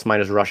everybody else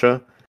minus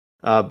Russia.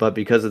 But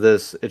because of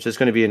this, it's just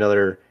going to be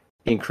another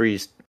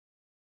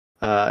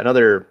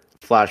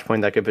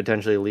flashpoint that could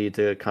potentially lead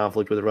to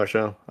conflict with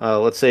Russia.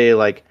 Let's say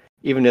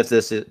even if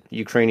this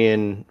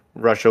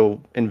Ukrainian-Russia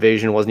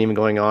invasion wasn't even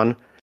going on,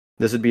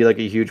 this would be a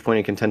huge point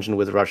of contention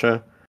with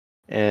Russia.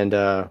 And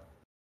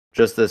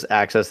just this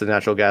access to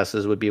natural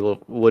gases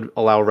would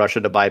allow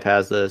Russia to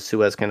bypass the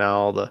Suez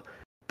Canal, the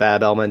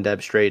Bab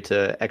el-Mandeb Strait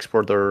to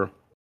export their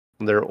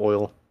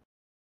oil.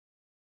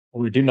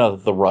 We do know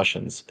that the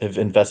Russians have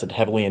invested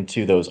heavily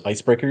into those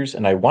icebreakers,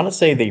 and I want to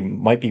say they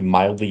might be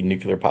mildly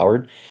nuclear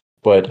powered,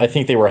 but I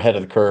think they were ahead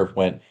of the curve.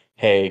 Went,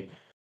 hey,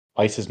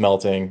 ice is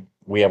melting.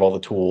 We have all the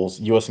tools.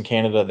 U.S. and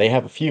Canada, they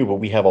have a few, but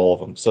we have all of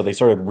them. So they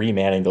started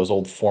remanning those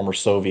old former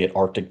Soviet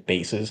Arctic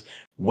bases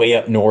way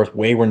up north,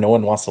 way where no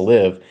one wants to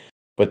live.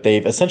 But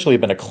they've essentially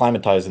been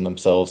acclimatizing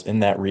themselves in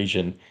that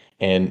region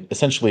and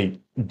essentially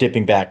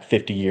dipping back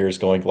 50 years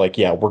going we're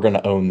going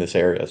to own this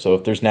area. So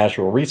if there's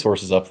natural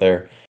resources up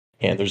there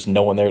and there's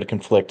no one there to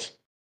conflict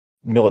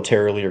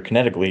militarily or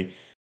kinetically,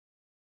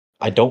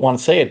 I don't want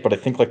to say it, but I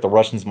think the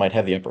Russians might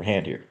have the upper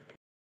hand here.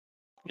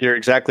 You're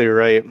exactly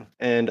right.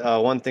 And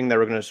one thing that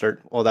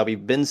that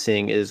we've been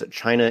seeing is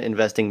China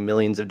investing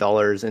millions of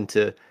dollars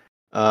into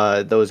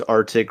those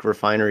Arctic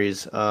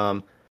refineries.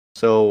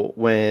 So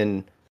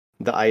when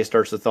the ice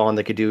starts to thaw and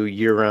they could do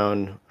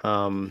year-round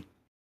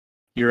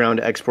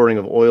exporting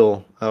of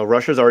oil,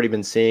 Russia's already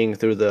been seeing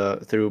through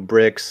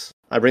BRICS,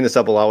 I bring this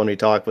up a lot when we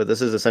talk, but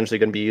this is essentially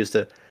going to be used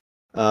to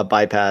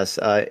bypass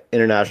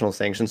international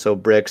sanctions. So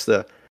BRICS,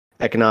 the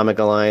economic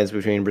alliance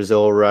between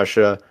Brazil,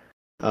 Russia,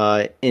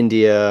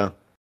 India,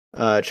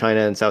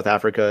 China, and South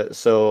Africa.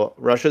 So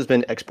Russia's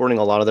been exporting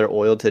a lot of their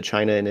oil to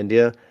China and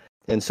India.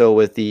 And so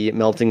with the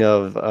melting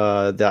of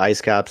the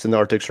ice caps in the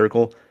Arctic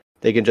Circle,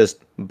 they can just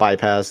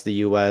bypass the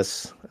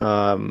U.S.,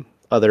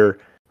 other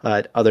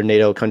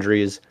NATO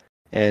countries,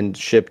 and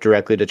ship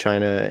directly to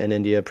China and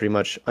India pretty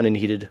much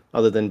unimpeded,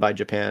 other than by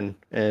Japan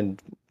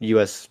and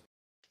U.S.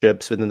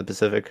 ships within the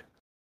Pacific.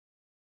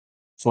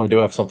 So I do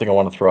have something I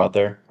want to throw out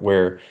there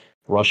where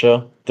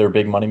Russia, their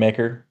big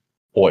moneymaker,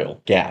 oil,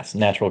 gas,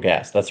 natural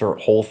gas. That's their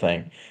whole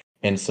thing.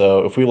 And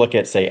so if we look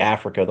at, say,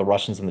 Africa, the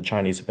Russians and the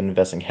Chinese have been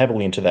investing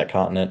heavily into that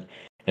continent.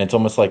 And it's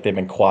almost like they've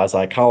been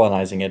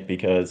quasi-colonizing it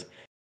because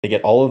they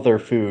get all of their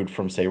food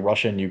from, say,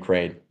 Russia and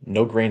Ukraine.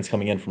 No grains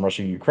coming in from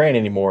Russia and Ukraine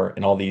anymore.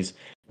 And all these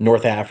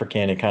North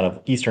African and kind of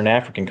Eastern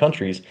African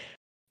countries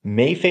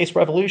may face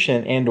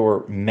revolution and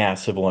or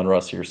mass civil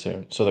unrest here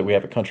soon. So that we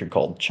have a country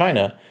called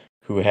China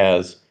who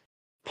has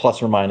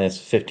plus or minus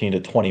 15 to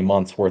 20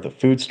 months worth of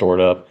food stored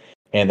up,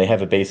 and they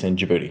have a base in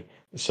Djibouti.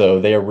 So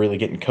they are really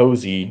getting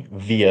cozy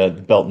via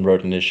the Belt and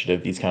Road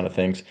Initiative, these kind of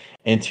things,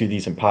 into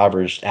these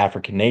impoverished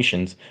African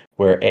nations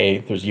where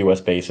there's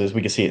U.S. bases.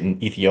 We can see it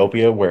in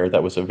Ethiopia, where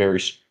that was a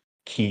very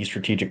key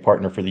strategic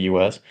partner for the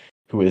U.S.,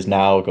 who is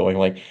now going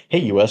like, hey,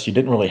 U.S., you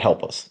didn't really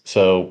help us,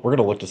 so we're going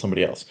to look to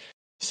somebody else.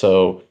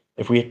 So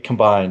if we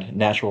combined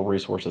natural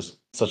resources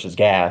such as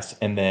gas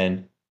and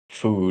then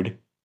food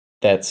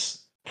that's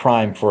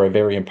prime for a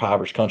very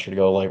impoverished country to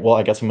go like, well,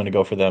 I guess I'm going to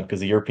go for them because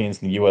the Europeans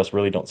and the U.S.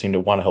 really don't seem to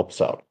want to help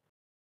us out.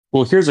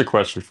 Well, here's a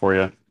question for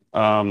you.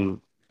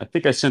 I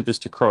think I sent this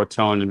to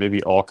Croatone and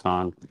maybe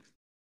Alcon.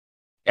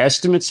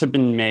 Estimates have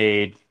been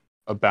made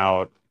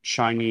about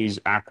Chinese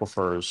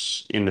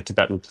aquifers in the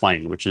Tibetan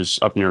Plain, which is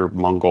up near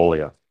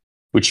Mongolia,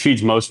 which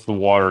feeds most of the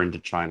water into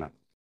China.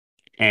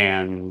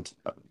 And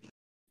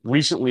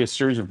recently, a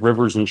series of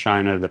rivers in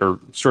China that are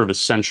sort of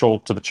essential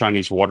to the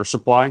Chinese water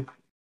supply,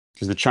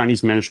 because the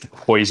Chinese managed to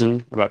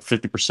poison about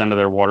 50% of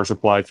their water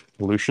supply through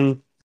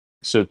pollution.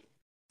 So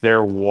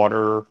their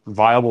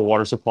viable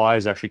water supply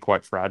is actually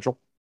quite fragile.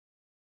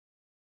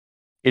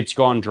 It's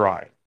gone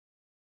dry.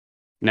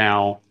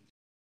 Now,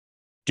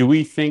 do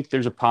we think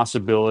there's a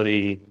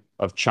possibility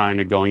of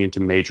China going into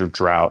major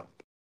drought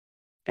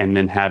and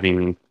then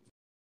having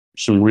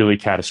some really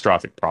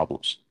catastrophic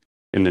problems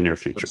in the near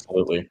future?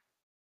 Absolutely.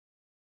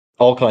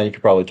 Alcon, you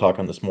could probably talk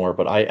on this more,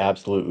 but I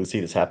absolutely see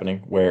this happening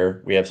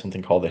where we have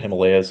something called the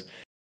Himalayas,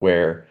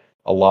 where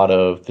a lot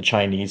of the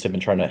Chinese have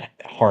been trying to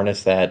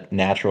harness that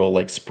natural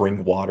like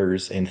spring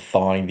waters and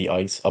thawing the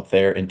ice up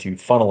there into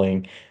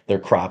funneling their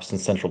crops in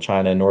central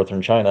China and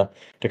northern China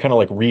to kind of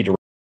like redirect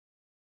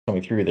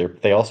coming through there.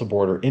 They also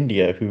border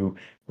India, who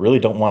really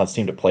don't want to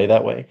seem to play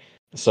that way.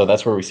 So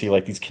that's where we see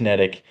like these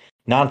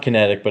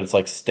non-kinetic, but it's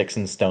like sticks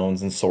and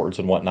stones and swords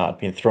and whatnot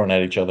being thrown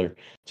at each other.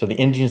 So the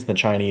Indians and the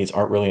Chinese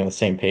aren't really on the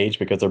same page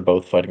because they're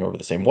both fighting over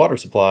the same water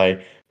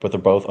supply, but they're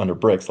both under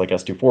BRICS, like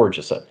S24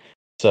 just said.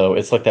 So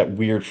it's like that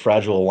weird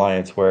fragile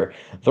alliance where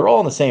they're all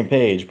on the same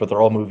page, but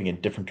they're all moving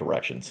in different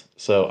directions.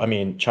 So, I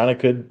mean,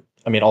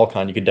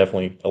 Alcon, you could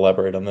definitely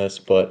elaborate on this,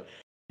 but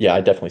yeah,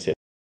 I definitely see it.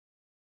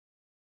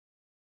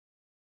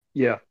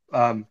 Yeah,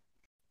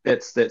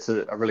 that's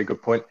a really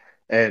good point.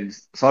 And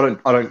so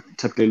I don't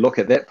typically look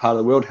at that part of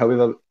the world.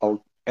 However,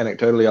 I'll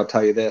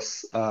tell you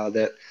this,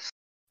 that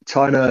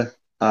China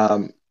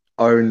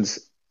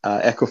owns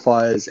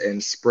aquifers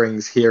and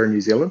springs here in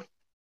New Zealand.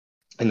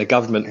 And the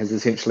government has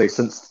essentially,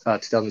 since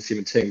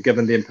 2017,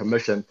 given them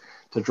permission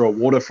to draw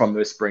water from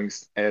those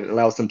springs, and it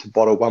allows them to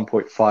bottle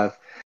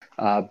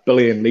 1.5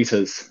 billion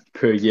litres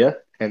per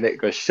year, and that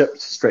goes shipped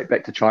straight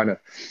back to China.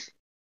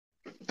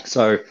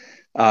 So,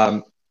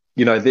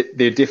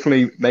 they're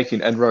definitely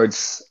making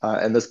inroads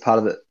in this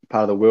part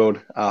of the world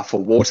for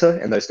water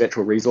and those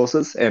natural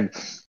resources. And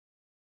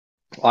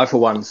I, for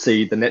one,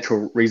 see the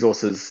natural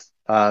resources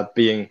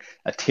being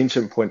a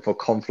tension point for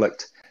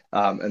conflict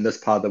in this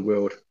part of the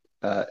world.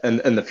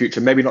 In the future,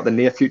 maybe not the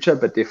near future,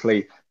 but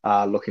definitely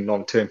looking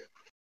long term.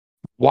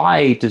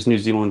 Why does New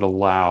Zealand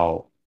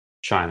allow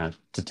China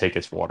to take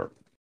its water?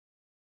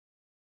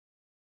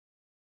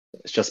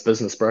 It's just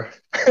business, bro.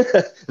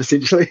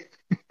 Essentially,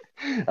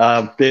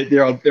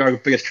 they're our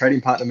biggest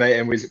trading partner, mate,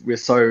 and we're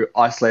so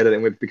isolated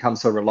and we've become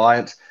so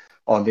reliant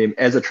on them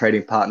as a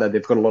trading partner.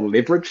 They've got a lot of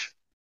leverage,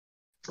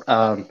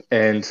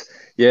 and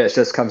yeah, it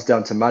just comes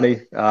down to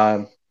money.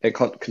 It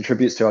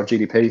contributes to our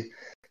GDP,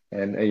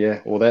 and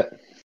all that.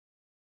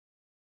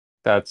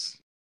 That's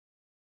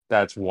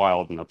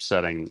wild and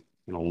upsetting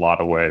in a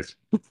lot of ways.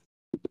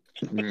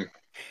 If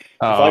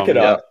I could,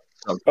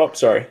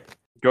 sorry.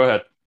 Go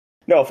ahead.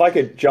 No, if I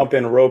could jump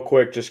in real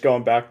quick, just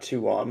going back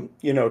to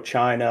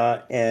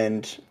China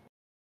and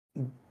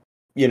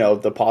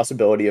the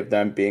possibility of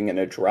them being in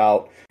a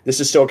drought. This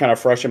is still kind of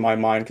fresh in my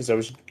mind because I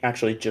was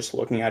actually just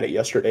looking at it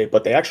yesterday,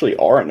 but they actually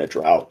are in a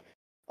drought.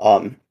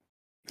 And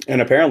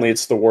apparently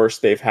it's the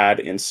worst they've had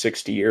in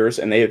 60 years,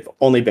 and they've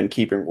only been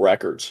keeping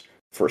records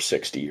for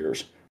 60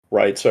 years,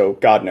 right? So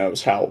God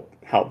knows how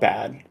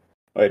bad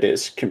it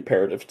is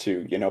comparative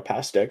to,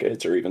 past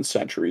decades or even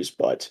centuries.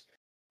 But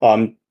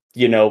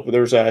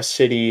there's a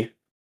city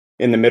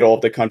in the middle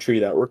of the country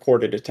that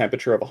recorded a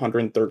temperature of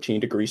 113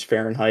 degrees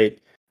Fahrenheit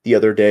the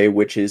other day,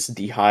 which is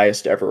the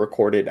highest ever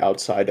recorded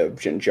outside of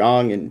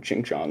Xinjiang. And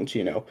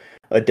Xinjiang's,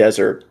 a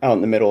desert out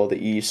in the middle of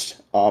the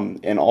east.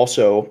 And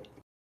also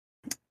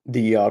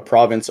the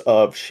province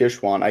of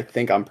Sichuan, I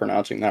think I'm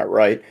pronouncing that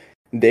right.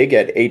 They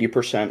get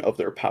 80% of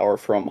their power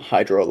from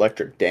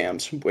hydroelectric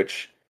dams,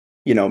 which,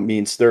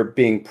 means they're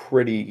being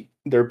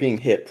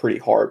hit pretty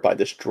hard by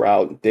this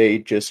drought. They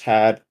just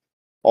had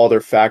all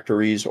their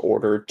factories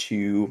ordered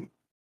to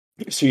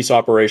cease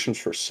operations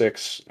for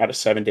 6 out of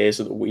 7 days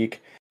of the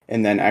week.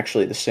 And then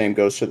actually the same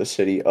goes to the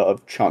city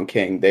of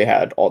Chongqing. They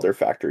had all their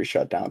factories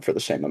shut down for the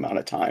same amount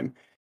of time.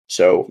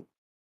 So,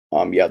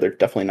 yeah, they're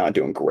definitely not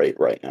doing great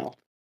right now.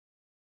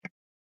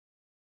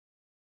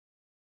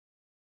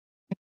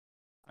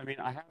 I mean,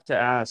 I have to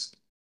ask,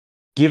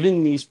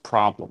 given these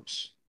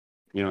problems,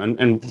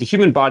 and the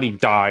human body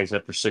dies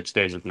after 6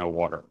 days with no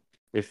water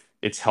if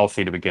it's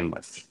healthy to begin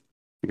with.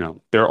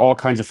 There are all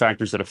kinds of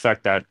factors that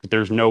affect that, but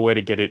there's no way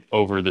to get it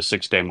over the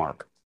 6 day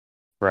mark,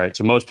 right?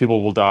 So most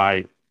people will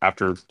die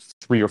after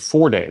 3 or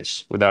 4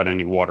 days without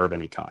any water of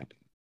any kind.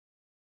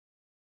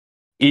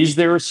 Is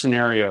there a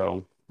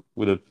scenario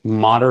with a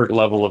moderate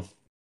level of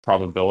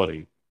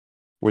probability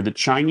where the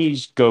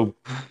Chinese go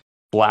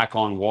black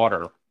on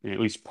water in at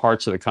least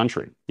parts of the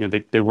country?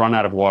 They run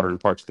out of water in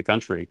parts of the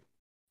country,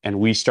 and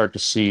we start to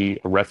see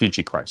a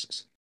refugee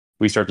crisis.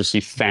 We start to see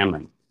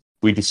famine.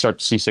 We can start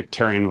to see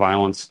sectarian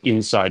violence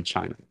inside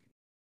China.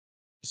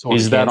 So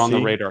is that on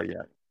the radar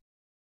yet?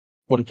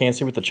 What you can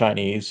see with the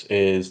Chinese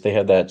is they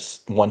had that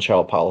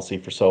one-child policy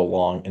for so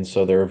long, and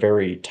so they're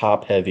very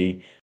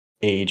top-heavy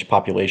age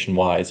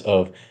population-wise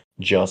of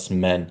just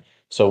men.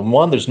 So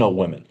one, there's no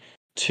women.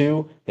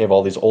 Two, they have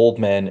all these old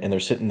men, and they're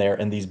sitting there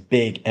in these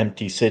big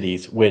empty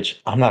cities,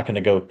 which I'm not going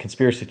to go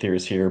conspiracy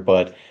theories here,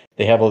 but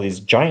they have all these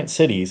giant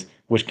cities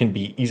which can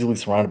be easily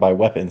surrounded by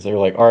weapons. They're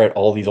like, all right,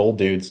 all these old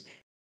dudes,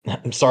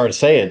 I'm sorry to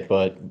say it,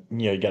 but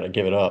you got to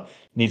give it up.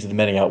 Needs of the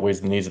many outweighs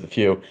the needs of the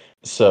few.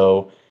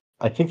 So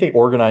I think they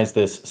organized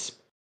this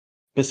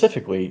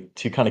specifically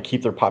to kind of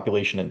keep their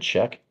population in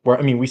check. Where,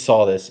 I mean, we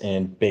saw this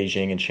in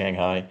Beijing and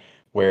Shanghai,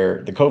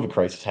 where the COVID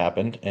crisis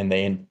happened, and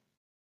they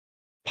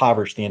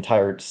impoverished the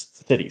entire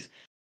cities,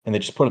 and they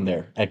just put them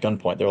there at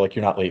gunpoint. They're like,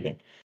 "You're not leaving."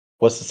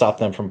 What's to stop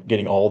them from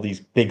getting all these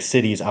big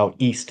cities out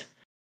east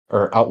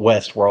or out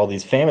west, where all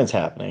these famines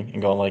happening,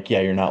 and going like,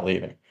 "Yeah, you're not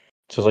leaving."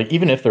 So it's like,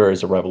 even if there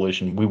is a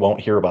revolution, we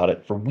won't hear about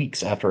it for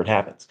weeks after it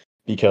happens,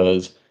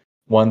 because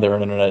one, their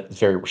internet is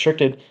very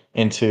restricted,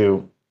 and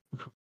two,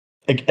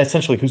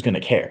 essentially, who's going to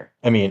care?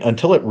 I mean,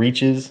 until it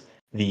reaches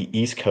the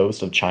east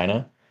coast of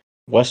China,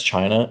 West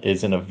China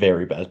is in a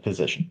very bad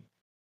position.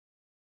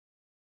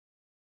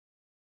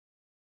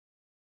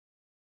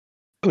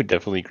 I would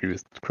definitely agree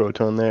with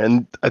Croton there.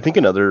 And I think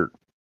another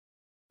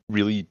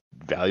really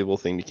valuable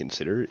thing to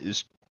consider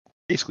is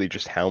basically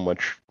just how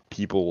much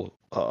people,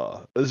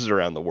 this is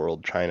around the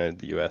world, China,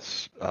 the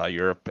US,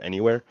 Europe,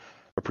 anywhere,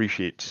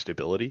 appreciate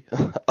stability.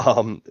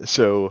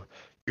 So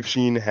you've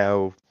seen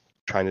how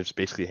China's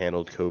basically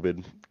handled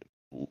COVID,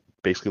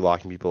 basically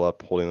locking people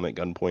up, holding them at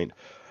gunpoint.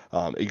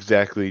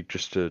 Exactly,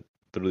 just to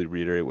literally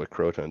reiterate what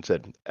Croton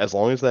said, as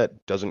long as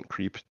that doesn't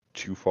creep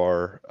too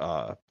far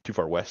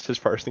west as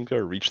far as things go,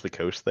 reach the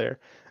coast there,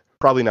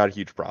 probably not a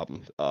huge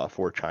problem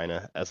for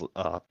China, as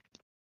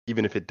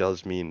even if it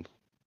does mean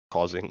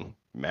causing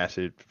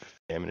massive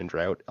famine and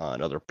drought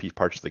in other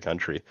parts of the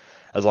country.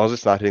 As long as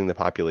it's not hitting the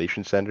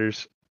population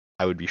centers,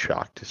 I would be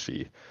shocked to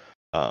see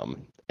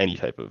any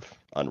type of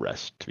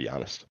unrest, to be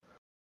honest.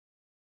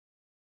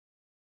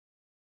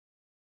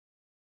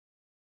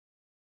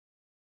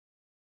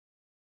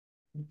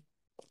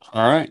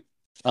 All right.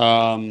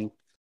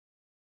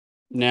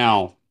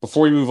 Now,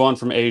 before we move on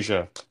from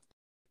Asia,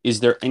 is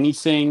there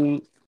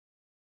anything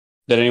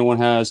that anyone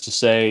has to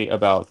say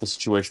about the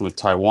situation with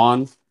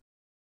Taiwan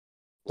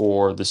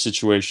or the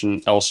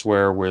situation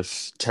elsewhere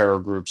with terror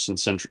groups in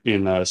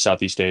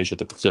Southeast Asia,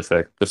 the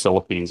Pacific, the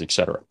Philippines,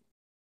 etc.?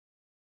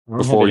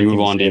 Before we move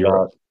on to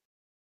Europe.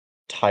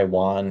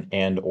 Taiwan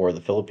and or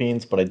the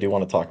Philippines, but I do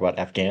want to talk about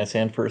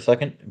Afghanistan for a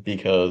second,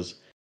 because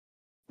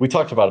we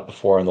talked about it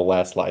before in the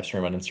last live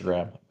stream on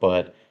Instagram,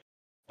 but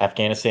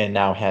Afghanistan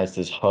now has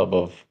this hub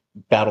of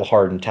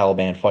battle-hardened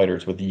Taliban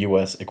fighters with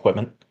U.S.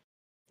 equipment.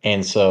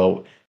 And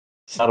so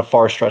it's not a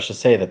far stretch to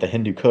say that the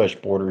Hindu Kush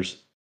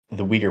borders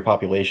the Uyghur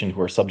population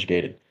who are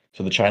subjugated.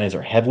 So the Chinese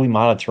are heavily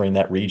monitoring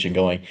that region,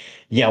 going,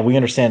 yeah, we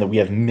understand that we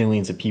have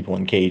millions of people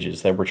in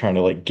cages, that we're trying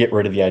to get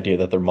rid of the idea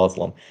that they're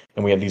Muslim.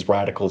 And we have these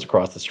radicals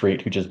across the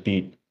street who just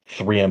beat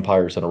 3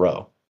 empires in a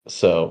row.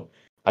 So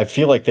I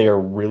feel like they are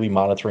really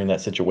monitoring that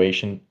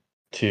situation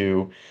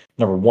to,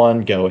 number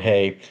one, go,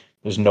 hey,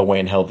 there's no way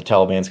in hell the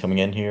Taliban's coming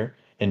in here.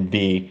 And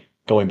B,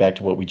 going back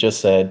to what we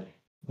just said,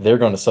 they're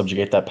going to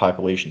subjugate that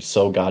population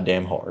so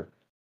goddamn hard.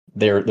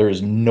 There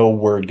is no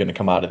word going to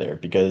come out of there,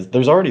 because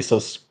there's already so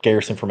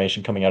scarce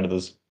information coming out of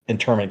those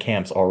internment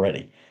camps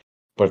already.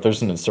 But if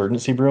there's an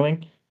insurgency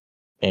brewing,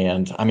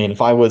 and I mean,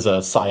 if I was a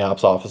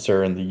PSYOPs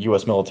officer in the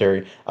U.S.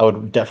 military, I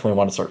would definitely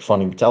want to start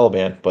funding the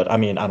Taliban. But I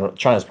mean, I don't.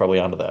 China's probably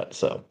onto that,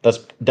 so that's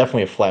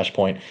definitely a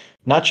flashpoint,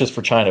 not just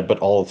for China, but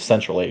all of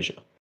Central Asia.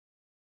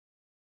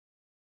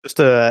 Just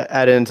to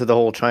add into the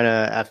whole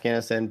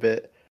China-Afghanistan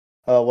bit,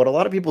 what a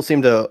lot of people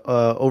seem to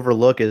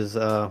overlook is,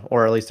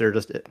 or at least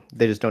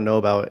they just don't know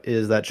about,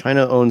 is that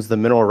China owns the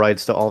mineral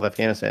rights to all of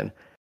Afghanistan.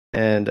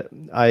 And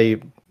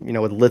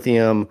with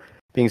lithium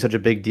being such a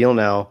big deal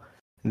now,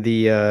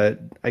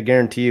 I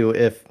guarantee you,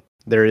 if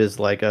there is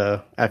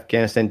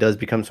Afghanistan does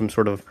become some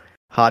sort of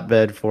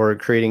hotbed for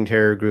creating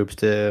terror groups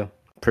to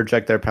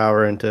project their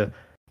power into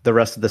the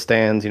rest of the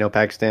stands,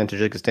 Pakistan,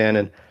 Tajikistan,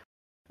 and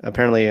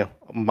apparently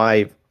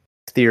my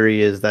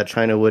theory is that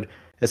China would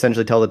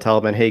essentially tell the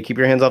Taliban, hey, keep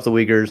your hands off the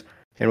Uyghurs,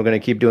 and we're going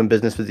to keep doing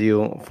business with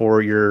you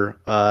for your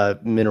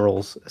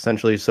minerals,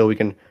 essentially, so we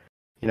can,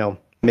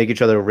 make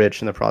each other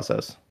rich in the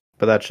process.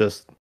 But that's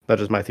just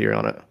my theory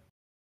on it.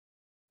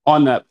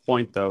 On that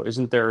point, though,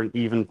 isn't there an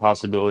even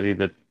possibility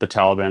that the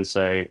Taliban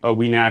say, oh,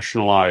 we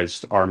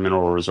nationalized our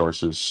mineral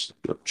resources.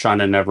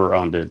 China never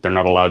owned it. They're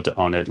not allowed to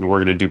own it. And we're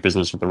going to do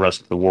business with the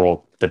rest of the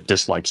world that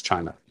dislikes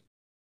China.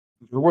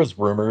 There was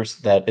rumors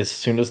that as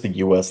soon as the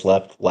U.S.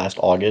 left last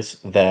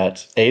August,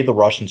 that A, the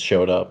Russians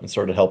showed up and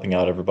started helping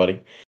out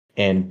everybody,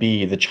 and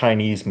B, the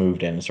Chinese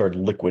moved in and started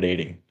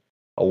liquidating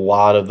a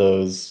lot of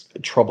those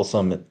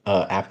troublesome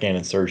Afghan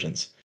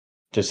insurgents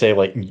to say,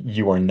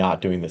 you are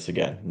not doing this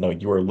again. No,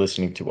 you are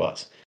listening to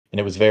us. And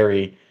it was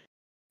very,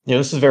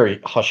 this is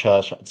very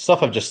hush-hush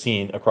stuff I've just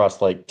seen across,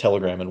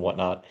 Telegram and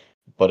whatnot.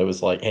 But it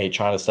was hey,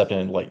 China stepped in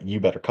and, you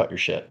better cut your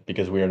shit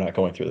because we are not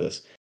going through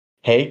this.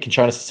 Hey, can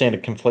China sustain a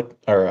conflict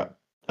or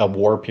a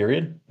war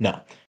period? No.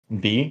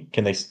 B,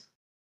 can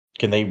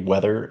they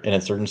weather an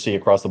insurgency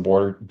across the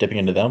border dipping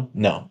into them?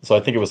 No. So I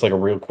think it was a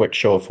real quick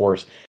show of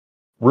force.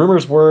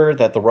 Rumors were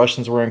that the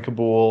Russians were in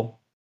Kabul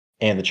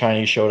and the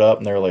Chinese showed up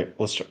and they were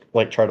let's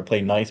try to play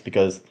nice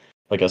because,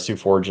 as Sue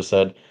Ford just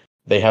said,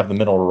 they have the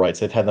mineral rights.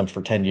 They've had them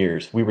for 10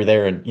 years. We were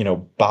there in,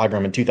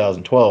 Bagram in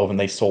 2012 and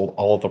they sold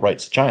all of the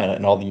rights to China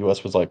and all the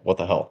US was what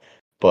the hell?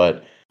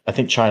 But I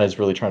think China is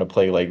really trying to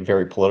play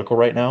very political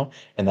right now.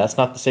 And that's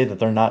not to say that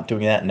they're not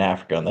doing that in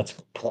Africa. And that's a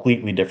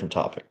completely different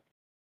topic.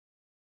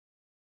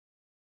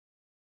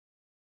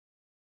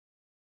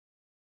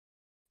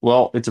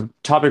 Well, it's a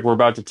topic we're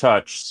about to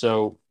touch.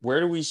 So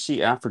where do we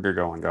see Africa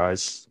going,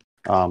 guys?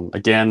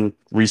 Again,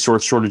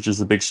 resource shortage is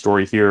the big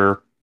story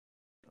here.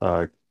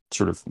 We're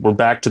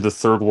back to the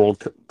third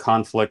world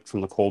conflict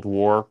from the Cold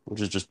War,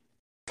 which is just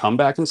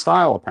comeback in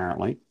style,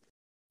 apparently.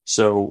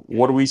 So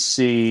what do we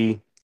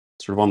see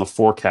on the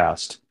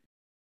forecast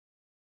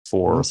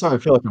for I'm sorry, I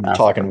feel like I'm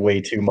talking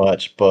way too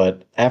much,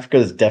 but Africa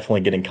is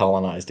definitely getting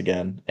colonized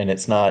again. And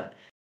it's not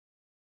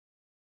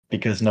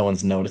because no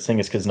one's noticing,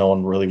 it's because no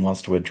one really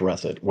wants to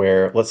address it.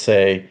 Where, let's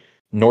say,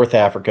 North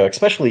Africa,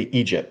 especially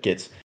Egypt,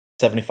 gets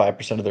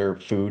 75% of their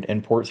food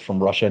imports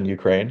from Russia and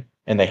Ukraine,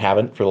 and they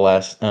haven't for the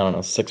last,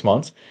 6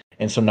 months.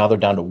 And so now they're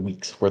down to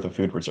weeks worth of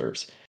food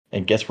reserves.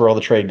 And guess where all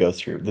the trade goes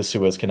through? The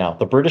Suez Canal.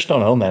 The British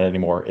don't own that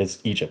anymore. It's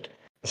Egypt.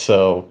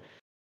 So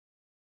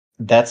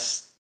that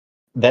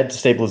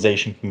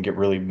destabilization can get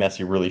really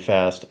messy really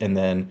fast. And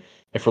then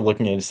if we're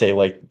looking at, say,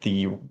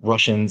 the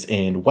Russians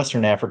in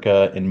Western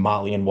Africa and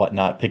Mali and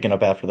whatnot, picking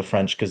up after the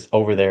French, because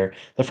over there,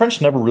 the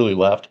French never really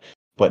left,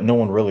 but no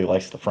one really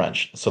likes the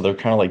French. So they're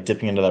kind of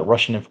dipping into that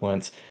Russian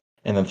influence.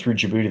 And then through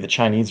Djibouti, the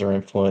Chinese are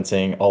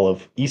influencing all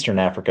of Eastern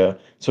Africa.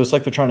 So it's they're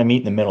trying to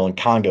meet in the middle, and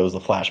Congo is the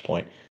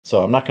flashpoint.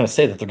 So I'm not going to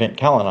say that they're getting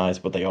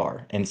colonized, but they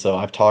are. And so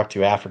I've talked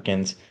to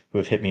Africans who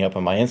have hit me up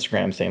on my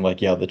Instagram saying,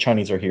 yeah, the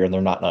Chinese are here and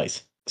they're not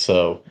nice.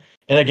 So,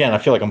 and again, I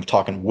feel like I'm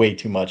talking way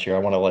too much here. I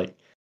want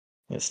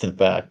to step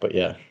back, but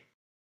yeah.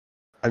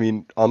 I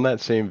mean, on that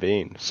same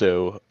vein,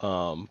 so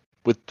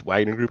with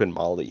Wagner Group in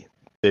Mali,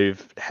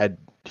 they've had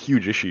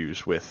huge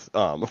issues with,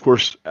 of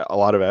course,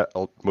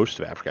 most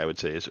of Africa, I would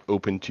say, is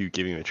open to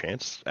giving them a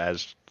chance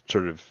as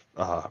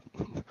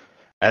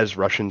as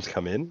Russians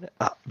come in,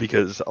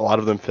 because a lot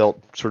of them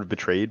felt sort of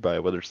betrayed by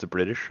whether it's the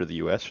British or the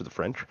US or the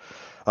French.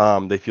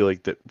 They feel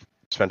like that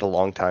spent a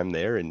long time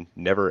there and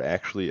never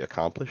actually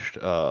accomplished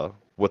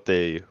what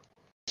they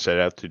set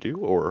out to do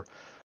or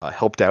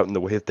helped out in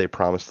the way that they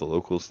promised the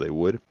locals they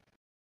would.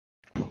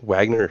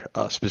 Wagner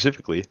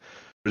specifically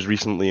was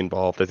recently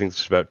involved, I think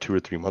this was about 2 or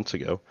 3 months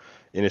ago,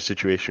 in a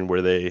situation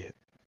where they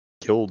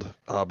killed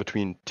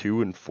between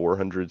 200 and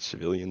 400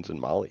 civilians in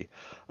Mali.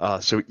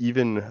 So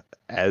even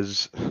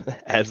as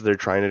they're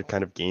trying to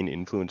kind of gain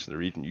influence in the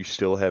region, you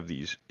still have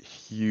these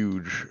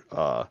huge,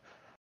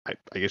 I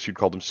guess you'd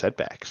call them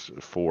setbacks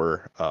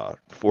for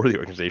the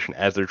organization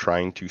as they're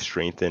trying to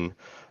strengthen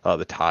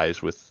the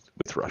ties with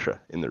Russia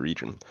in the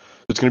region.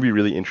 So it's going to be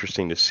really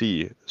interesting to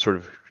see sort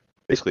of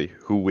basically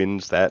who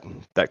wins that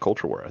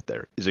culture war out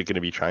there. Is it going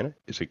to be China?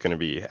 Is it going to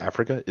be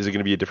Africa? Is it going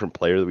to be a different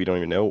player that we don't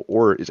even know?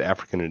 Or is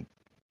Africa going to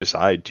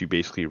decide to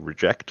basically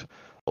reject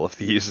all of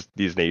these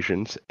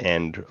nations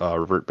and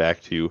revert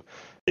back to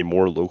a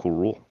more local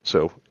rule?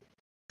 So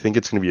think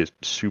it's going to be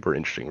a super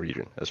interesting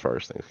region as far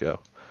as things go.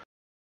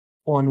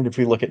 Well, I mean, if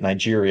we look at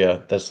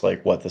Nigeria, that's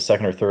like what, the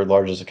second or third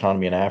largest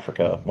economy in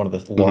Africa, one of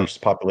the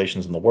largest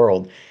populations in the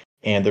world,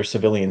 and their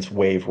civilians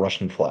wave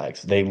Russian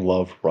flags. They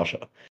love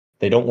Russia.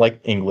 They don't like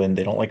England.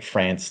 They don't like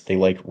France. They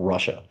like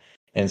Russia.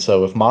 And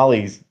so if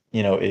Mali's,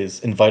 is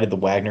invited the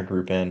Wagner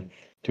Group in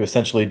to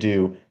essentially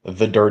do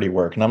the dirty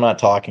work, and I'm not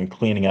talking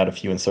cleaning out a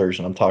few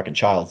insurgents, I'm talking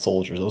child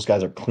soldiers. Those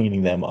guys are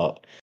cleaning them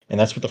up. And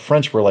that's what the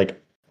French were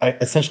like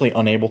essentially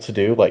unable to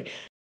do. Like,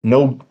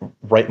 no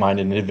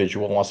right-minded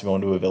individual wants to go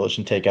into a village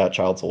and take out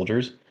child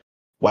soldiers.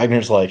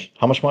 Wagner's like,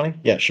 how much money?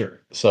 Yeah, sure.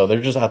 So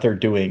they're just out there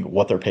doing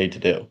what they're paid to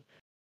do.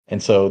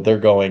 And so they're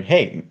going,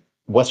 hey,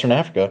 Western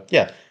Africa,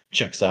 yeah,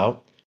 checks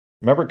out.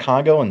 Remember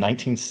Congo in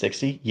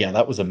 1960? Yeah,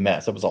 that was a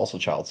mess. That was also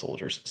child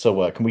soldiers.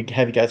 So can we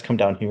have you guys come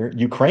down here?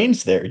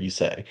 Ukraine's there, you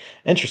say.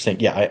 Interesting.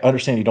 Yeah, I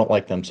understand you don't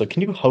like them. So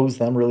can you hose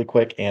them really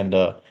quick and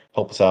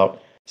help us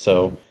out?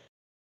 So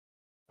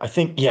I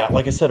think, yeah,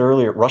 like I said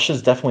earlier,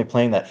 Russia's definitely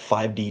playing that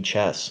 5D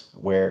chess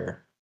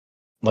where,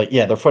 like,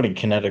 yeah, they're fighting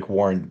kinetic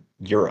war in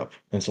Europe.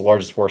 It's the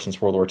largest war since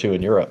World War II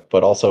in Europe.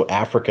 But also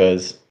Africa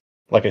is,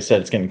 like I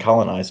said, it's getting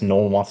colonized. No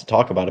one wants to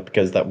talk about it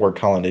because that word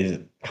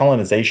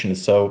colonization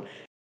is so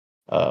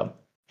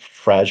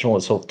fragile,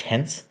 it's so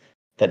tense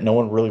that no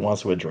one really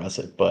wants to address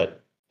it.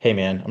 But hey,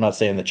 man, I'm not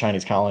saying that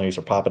Chinese colonies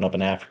are popping up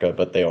in Africa,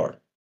 but they are.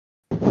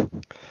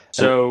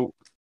 So,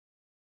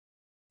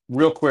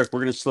 real quick,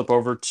 we're going to slip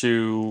over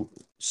to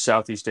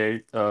Southeast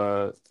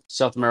Asia,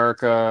 South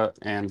America,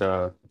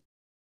 and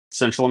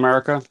Central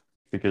America,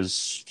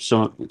 because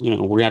we're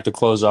going to have to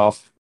close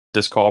off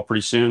this call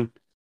pretty soon.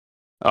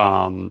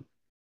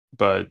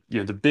 But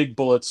the big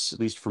bullets, at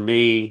least for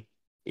me,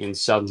 in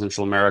South and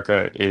Central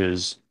America,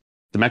 is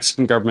the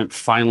Mexican government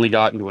finally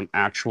got into an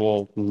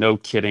actual, no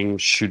kidding,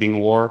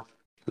 shooting war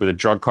with a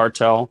drug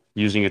cartel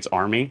using its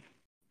army,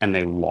 and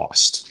they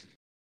lost.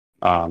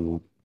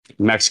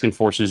 Mexican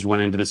forces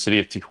went into the city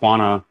of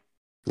Tijuana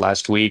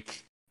last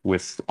week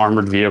with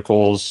armored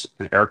vehicles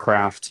and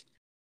aircraft,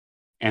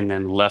 and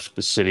then left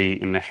the city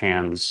in the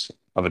hands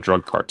of a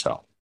drug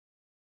cartel.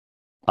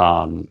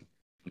 At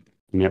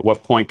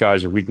what point,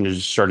 guys, are we going to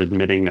just start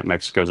admitting that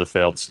Mexico is a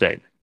failed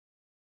state?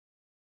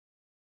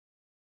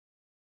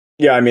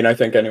 Yeah, I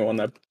think anyone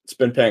that's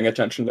been paying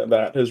attention to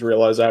that has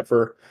realized that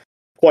for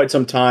quite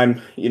some time.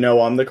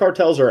 The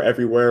cartels are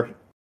everywhere.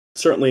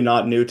 Certainly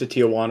not new to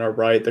Tijuana,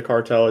 right? The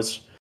cartel has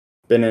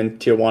been in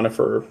Tijuana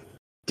for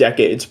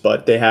decades,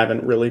 but they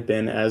haven't really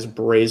been as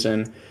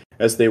brazen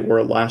as they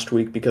were last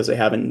week because they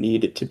haven't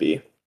needed to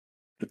be.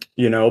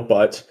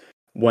 But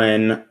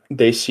when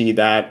they see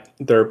that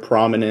their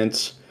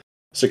prominent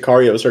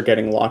sicarios are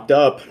getting locked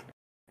up,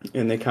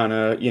 and they kind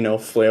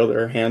of, flail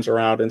their hands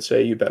around and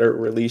say, you better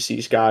release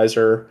these guys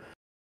or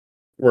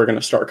we're going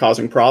to start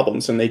causing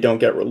problems, and they don't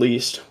get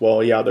released.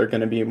 Well, yeah, they're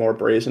going to be more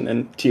brazen.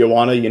 And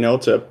Tijuana,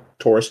 it's a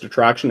tourist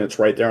attraction. It's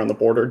right there on the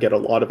border, get a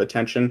lot of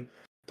attention.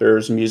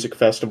 There's music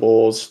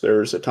festivals.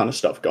 There's a ton of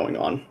stuff going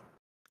on.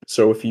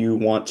 So if you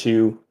want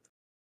to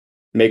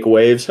make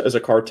waves as a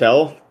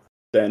cartel,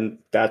 then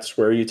that's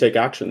where you take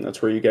action.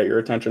 That's where you get your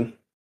attention.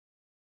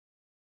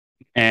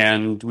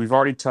 And we've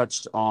already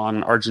touched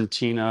on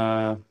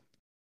Argentina,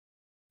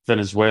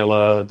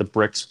 Venezuela, the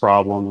BRICS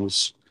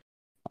problems.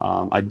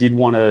 I did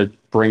want to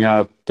bring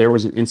up, there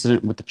was an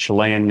incident with the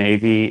Chilean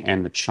Navy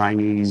and the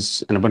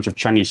Chinese, and a bunch of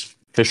Chinese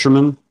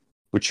fishermen,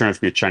 which turned out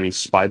to be a Chinese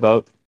spy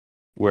boat,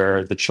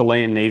 where the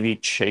Chilean Navy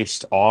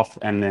chased off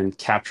and then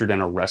captured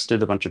and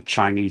arrested a bunch of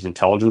Chinese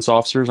intelligence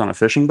officers on a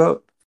fishing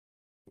boat,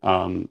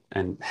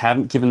 and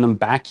haven't given them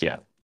back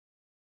yet.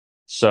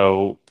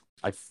 So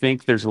I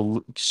think there's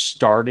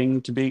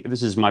starting to be,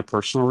 this is my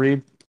personal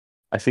read,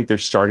 I think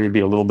there's starting to be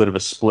a little bit of a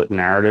split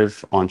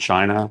narrative on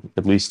China,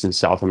 at least in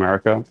South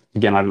America.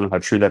 Again, I don't know how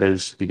true that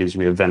is because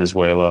we have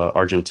Venezuela,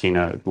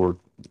 Argentina, who are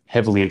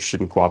heavily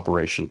interested in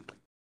cooperation.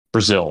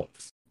 Brazil,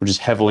 which is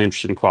heavily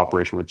interested in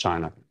cooperation with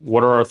China.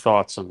 What are our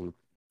thoughts on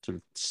the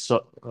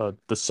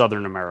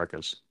Southern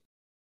Americas?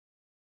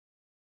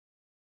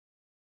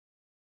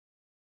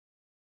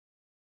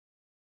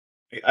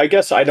 I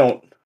guess I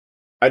don't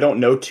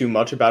know too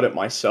much about it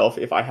myself.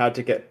 If I had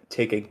to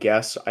take a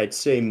guess, I'd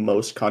say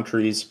most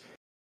countries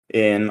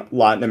in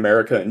Latin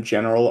America in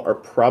general are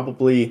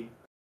probably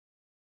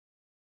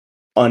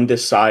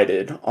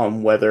undecided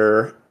on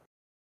whether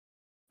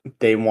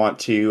they want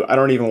to, I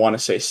don't even want to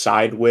say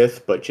side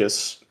with, but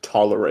just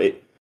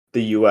tolerate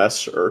the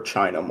US or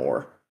China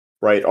more,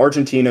 right?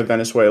 Argentina,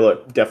 Venezuela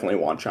definitely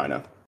want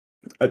China.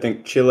 I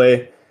think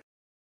Chile,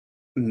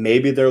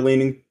 maybe they're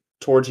leaning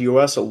towards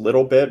US a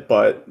little bit,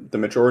 but the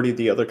majority of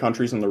the other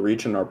countries in the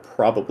region are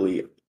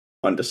probably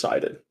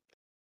undecided.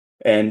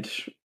 And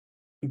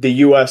the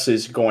US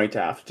is going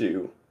to have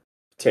to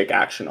take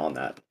action on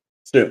that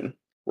soon,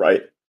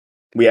 right?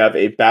 We have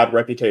a bad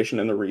reputation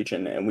in the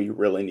region, and we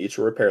really need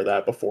to repair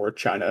that before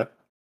China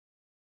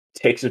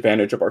takes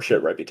advantage of our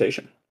shit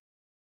reputation.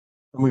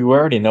 We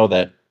already know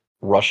that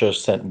Russia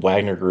sent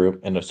Wagner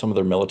Group and some of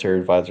their military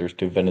advisors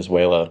to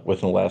Venezuela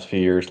within the last few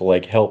years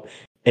to help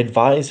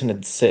advise and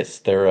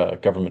assist their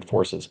government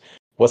forces.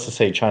 what's to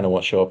say China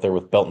won't show up there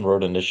with Belt and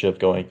Road Initiative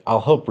going,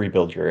 I'll help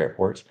rebuild your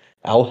airports.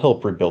 I'll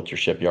help rebuild your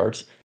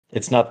shipyards.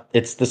 It's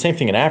the same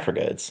thing in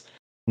Africa. It's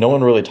no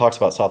one really talks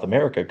about South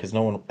America because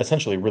no one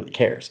essentially really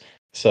cares.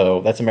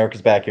 So that's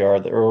America's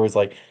backyard. They're always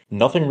like,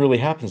 nothing really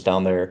happens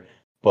down there.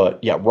 But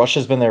yeah,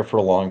 Russia's been there for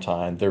a long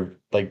time. They're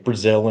like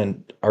Brazil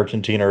and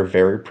Argentina are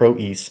very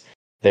pro-East.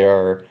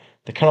 They're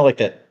kind of like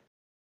that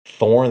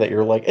thorn that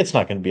you're like, it's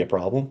not going to be a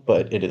problem,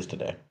 but it is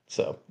today.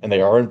 So, and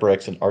they are in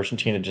BRICS, and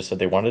Argentina just said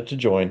they wanted to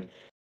join.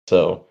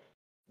 So,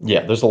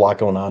 yeah, there's a lot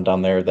going on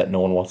down there that no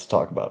one wants to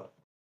talk about.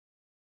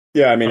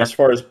 Yeah, I mean, as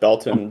far as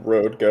Belt and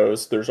Road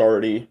goes, there's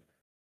already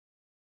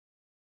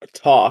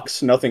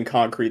talks, nothing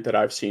concrete that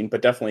I've seen,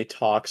 but definitely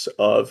talks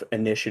of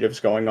initiatives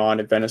going on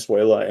in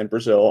Venezuela and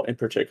Brazil in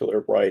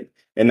particular, right?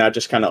 And that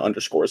just kind of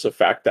underscores the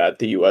fact that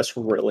the US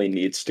really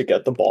needs to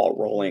get the ball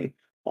rolling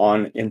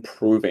on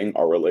improving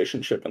our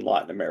relationship in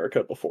Latin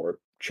America before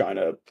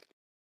China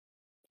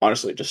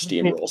honestly just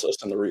steamrolls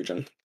us in the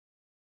region.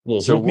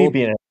 Well, So with me we'll-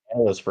 being an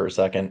analyst for a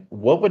second,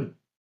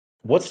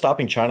 what's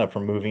stopping China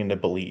from moving into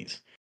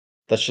Belize?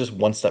 That's just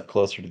one step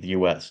closer to the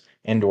US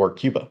and or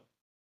Cuba.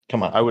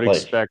 Come on. I would like,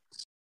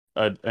 expect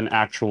an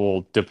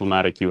actual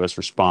diplomatic U.S.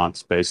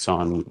 response based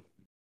on,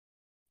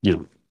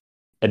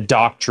 a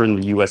doctrine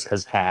the U.S.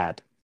 has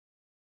had.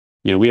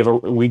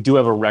 We do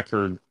have a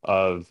record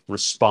of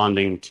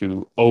responding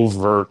to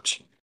overt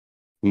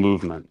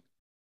movement.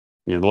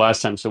 The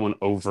last time someone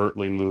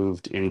overtly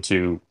moved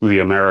into the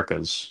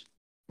Americas,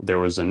 there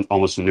was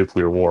almost a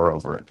nuclear war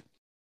over it.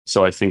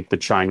 So I think the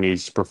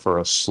Chinese prefer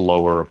a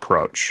slower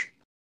approach.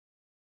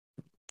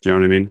 Do you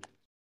know what I mean?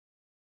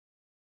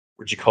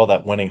 would you call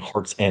that winning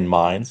hearts and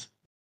minds?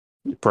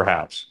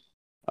 Perhaps.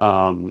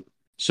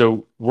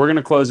 So we're going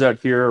to close out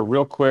here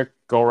real quick,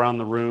 go around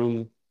the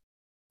room.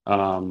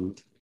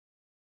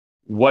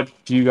 What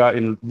do you guys,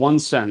 in one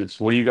sentence,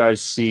 what do you guys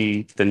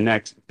see the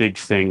next big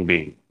thing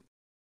being?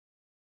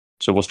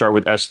 So we'll start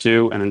with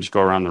S2 and then just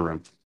go around the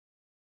room.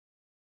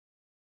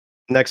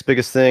 Next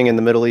biggest thing in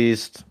the Middle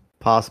East,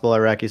 possible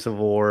Iraqi civil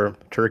war,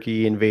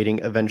 Turkey invading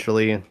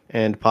eventually,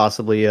 and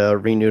possibly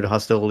renewed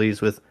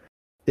hostilities with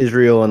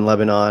Israel and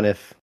Lebanon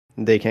if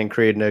they can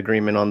create an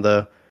agreement on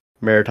the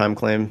maritime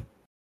claim.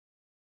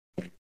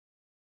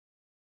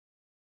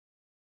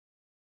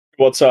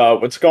 What's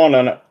going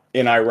on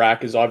in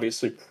Iraq is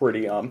obviously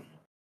pretty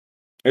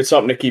it's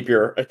something to keep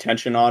your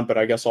attention on, but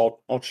I guess I'll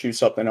choose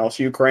something else.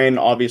 Ukraine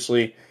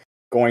obviously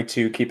going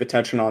to keep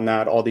attention on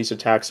that. All these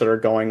attacks that are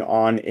going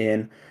on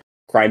in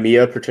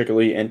Crimea,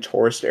 particularly in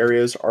tourist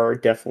areas, are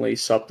definitely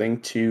something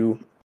to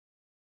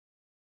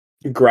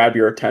grab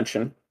your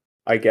attention,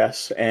 I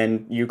guess.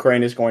 And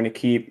Ukraine is going to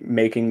keep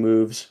making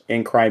moves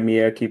in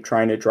Crimea, keep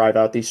trying to drive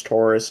out these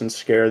tourists and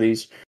scare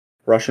these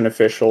Russian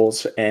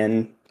officials.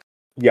 And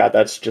yeah,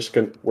 that's just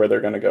where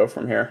they're going to go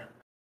from here.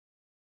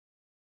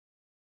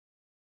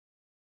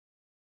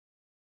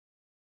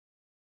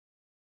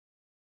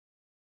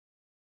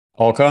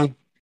 Olka?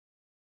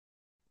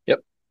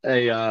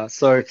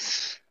 So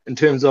in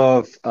terms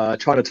of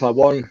China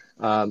Taiwan,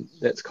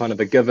 that's kind of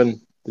a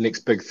given. The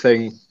next big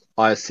thing,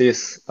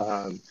 ISS,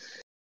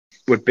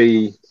 would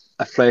be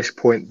a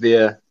flashpoint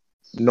there,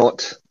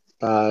 not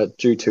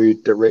due to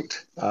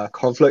direct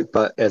conflict,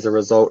 but as a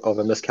result of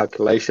a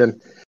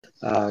miscalculation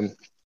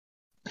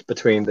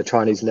between the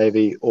Chinese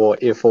Navy or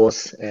Air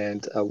Force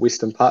and a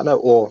Western partner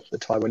or the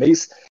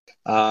Taiwanese.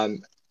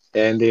 And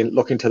then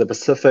looking to the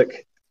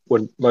Pacific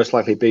would most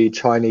likely be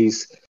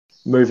Chinese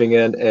moving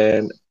in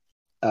and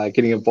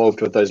getting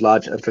involved with those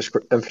large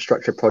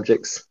infrastructure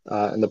projects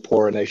in the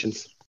poorer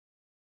nations.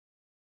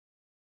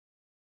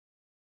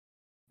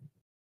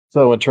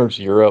 So in terms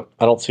of Europe,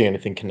 I don't see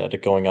anything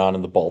kinetic going on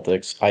in the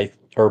Baltics,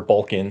 or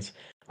Balkans.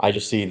 I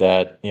just see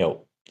that,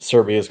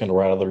 Serbia is going to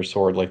rattle their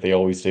sword like they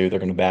always do. They're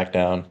going to back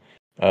down.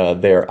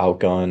 They're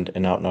outgunned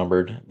and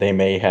outnumbered. They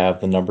may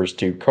have the numbers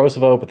to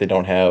Kosovo, but they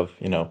don't have,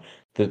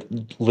 the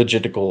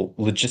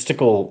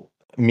logistical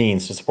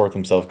means to support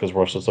themselves because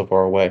Russia's so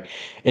far away.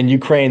 In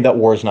Ukraine, that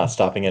war is not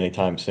stopping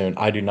anytime soon.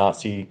 I do not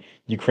see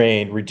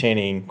Ukraine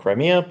retaining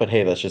Crimea, but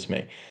hey, that's just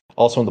me.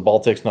 Also in the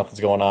Baltics,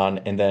 nothing's going on.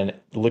 And then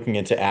looking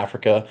into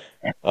Africa,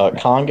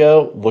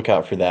 Congo, look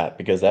out for that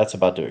because that's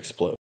about to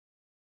explode.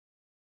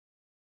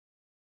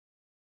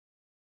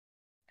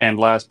 And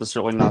last but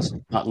certainly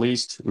not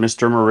least,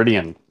 Mr.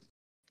 Meridian.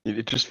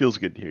 It just feels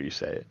good to hear you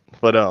say it.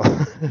 But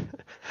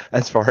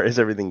as far as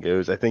everything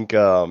goes, I think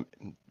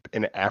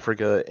in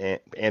Africa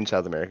and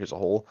South America as a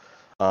whole,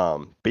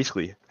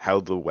 basically how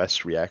the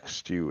West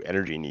reacts to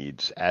energy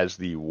needs as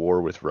the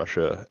war with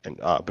Russia and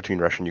between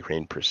Russia and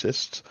Ukraine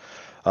persists.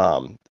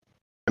 I'm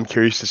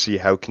curious to see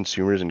how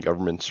consumers and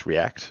governments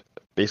react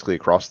basically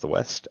across the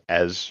West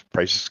as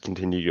prices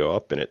continue to go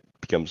up and it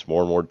becomes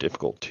more and more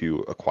difficult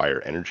to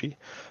acquire energy,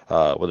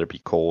 whether it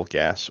be coal,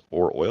 gas,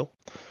 or oil.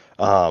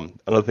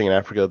 Another thing in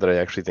Africa that I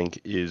actually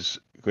think is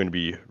going to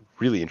be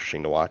really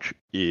interesting to watch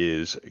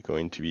is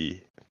going to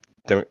be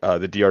the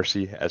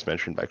DRC, as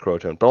mentioned by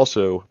Crotone, but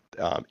also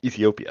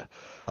Ethiopia.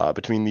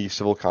 Between the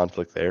civil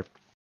conflict there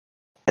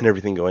and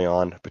everything going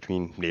on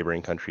between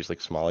neighboring countries like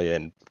Somalia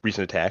and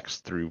recent attacks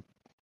through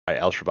by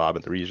Al-Shabaab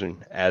in the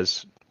region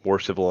as more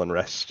civil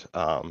unrest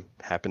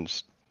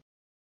happens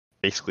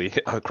basically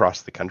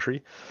across the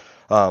country.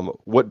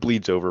 What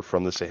bleeds over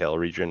from the Sahel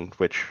region,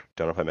 which,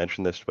 don't know if I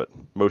mentioned this, but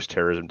most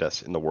terrorism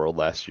deaths in the world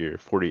last year,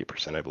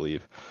 48%, I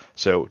believe.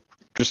 So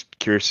just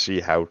curious to see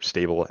how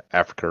stable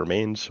Africa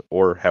remains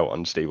or how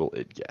unstable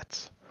it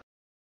gets.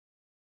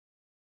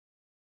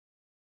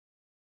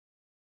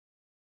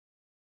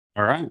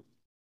 All right.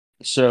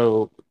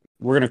 So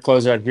we're going to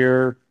close out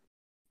here.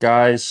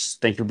 Guys,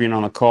 thank you for being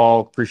on the call.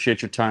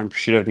 Appreciate your time.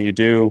 Appreciate everything you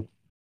do.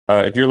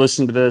 If you're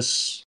listening to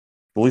this,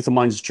 the Lethal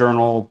Minds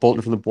Journal,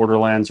 Bulletin from the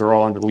Borderlands are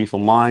all under Lethal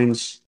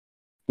Minds.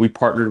 We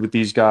partnered with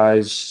these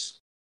guys.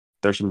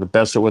 They're some of the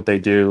best at what they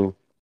do.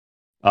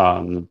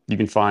 You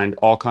can find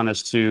Alcon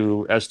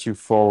S2, S2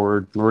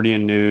 Forward,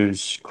 Meridian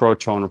News,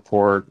 Crotone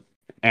Report,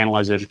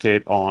 Analyze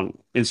Educate on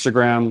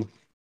Instagram.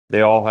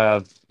 They all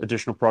have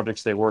additional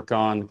projects they work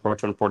on.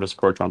 Crotone Report is a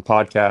Crotone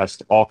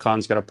podcast.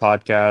 Alcon's got a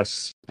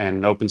podcast and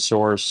an open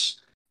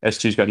source.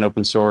 S2's got an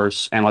open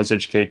source. Analyze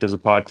Educate does a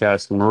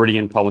podcast.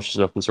 Meridian publishes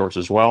open source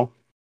as well.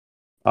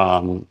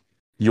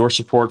 Your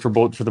support for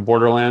the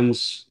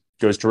Borderlands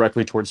goes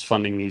directly towards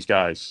funding these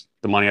guys.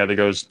 The money either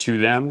goes to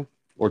them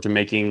or to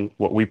making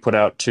what we put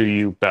out to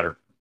you better.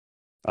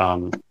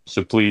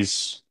 So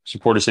please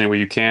support us any way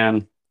you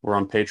can. We're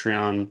on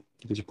Patreon.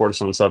 You can support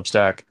us on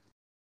Substack.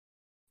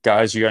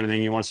 Guys, you got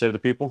anything you want to say to the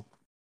people?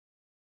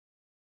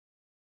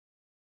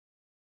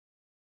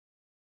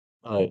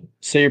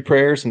 Say your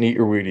prayers and eat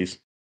your Wheaties.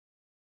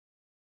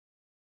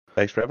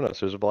 Thanks for having us.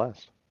 It was a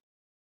blast.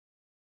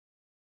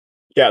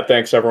 Yeah,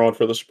 thanks everyone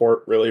for the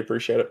support. Really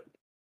appreciate it.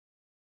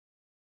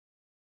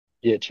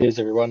 Yeah, cheers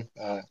everyone.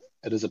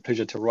 It is a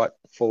pleasure to write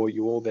for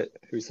you all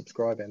who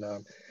subscribe, and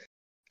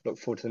look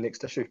forward to the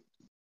next issue.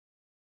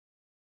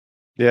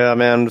 Yeah,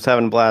 man, I'm just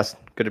having a blast.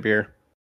 Good to be here.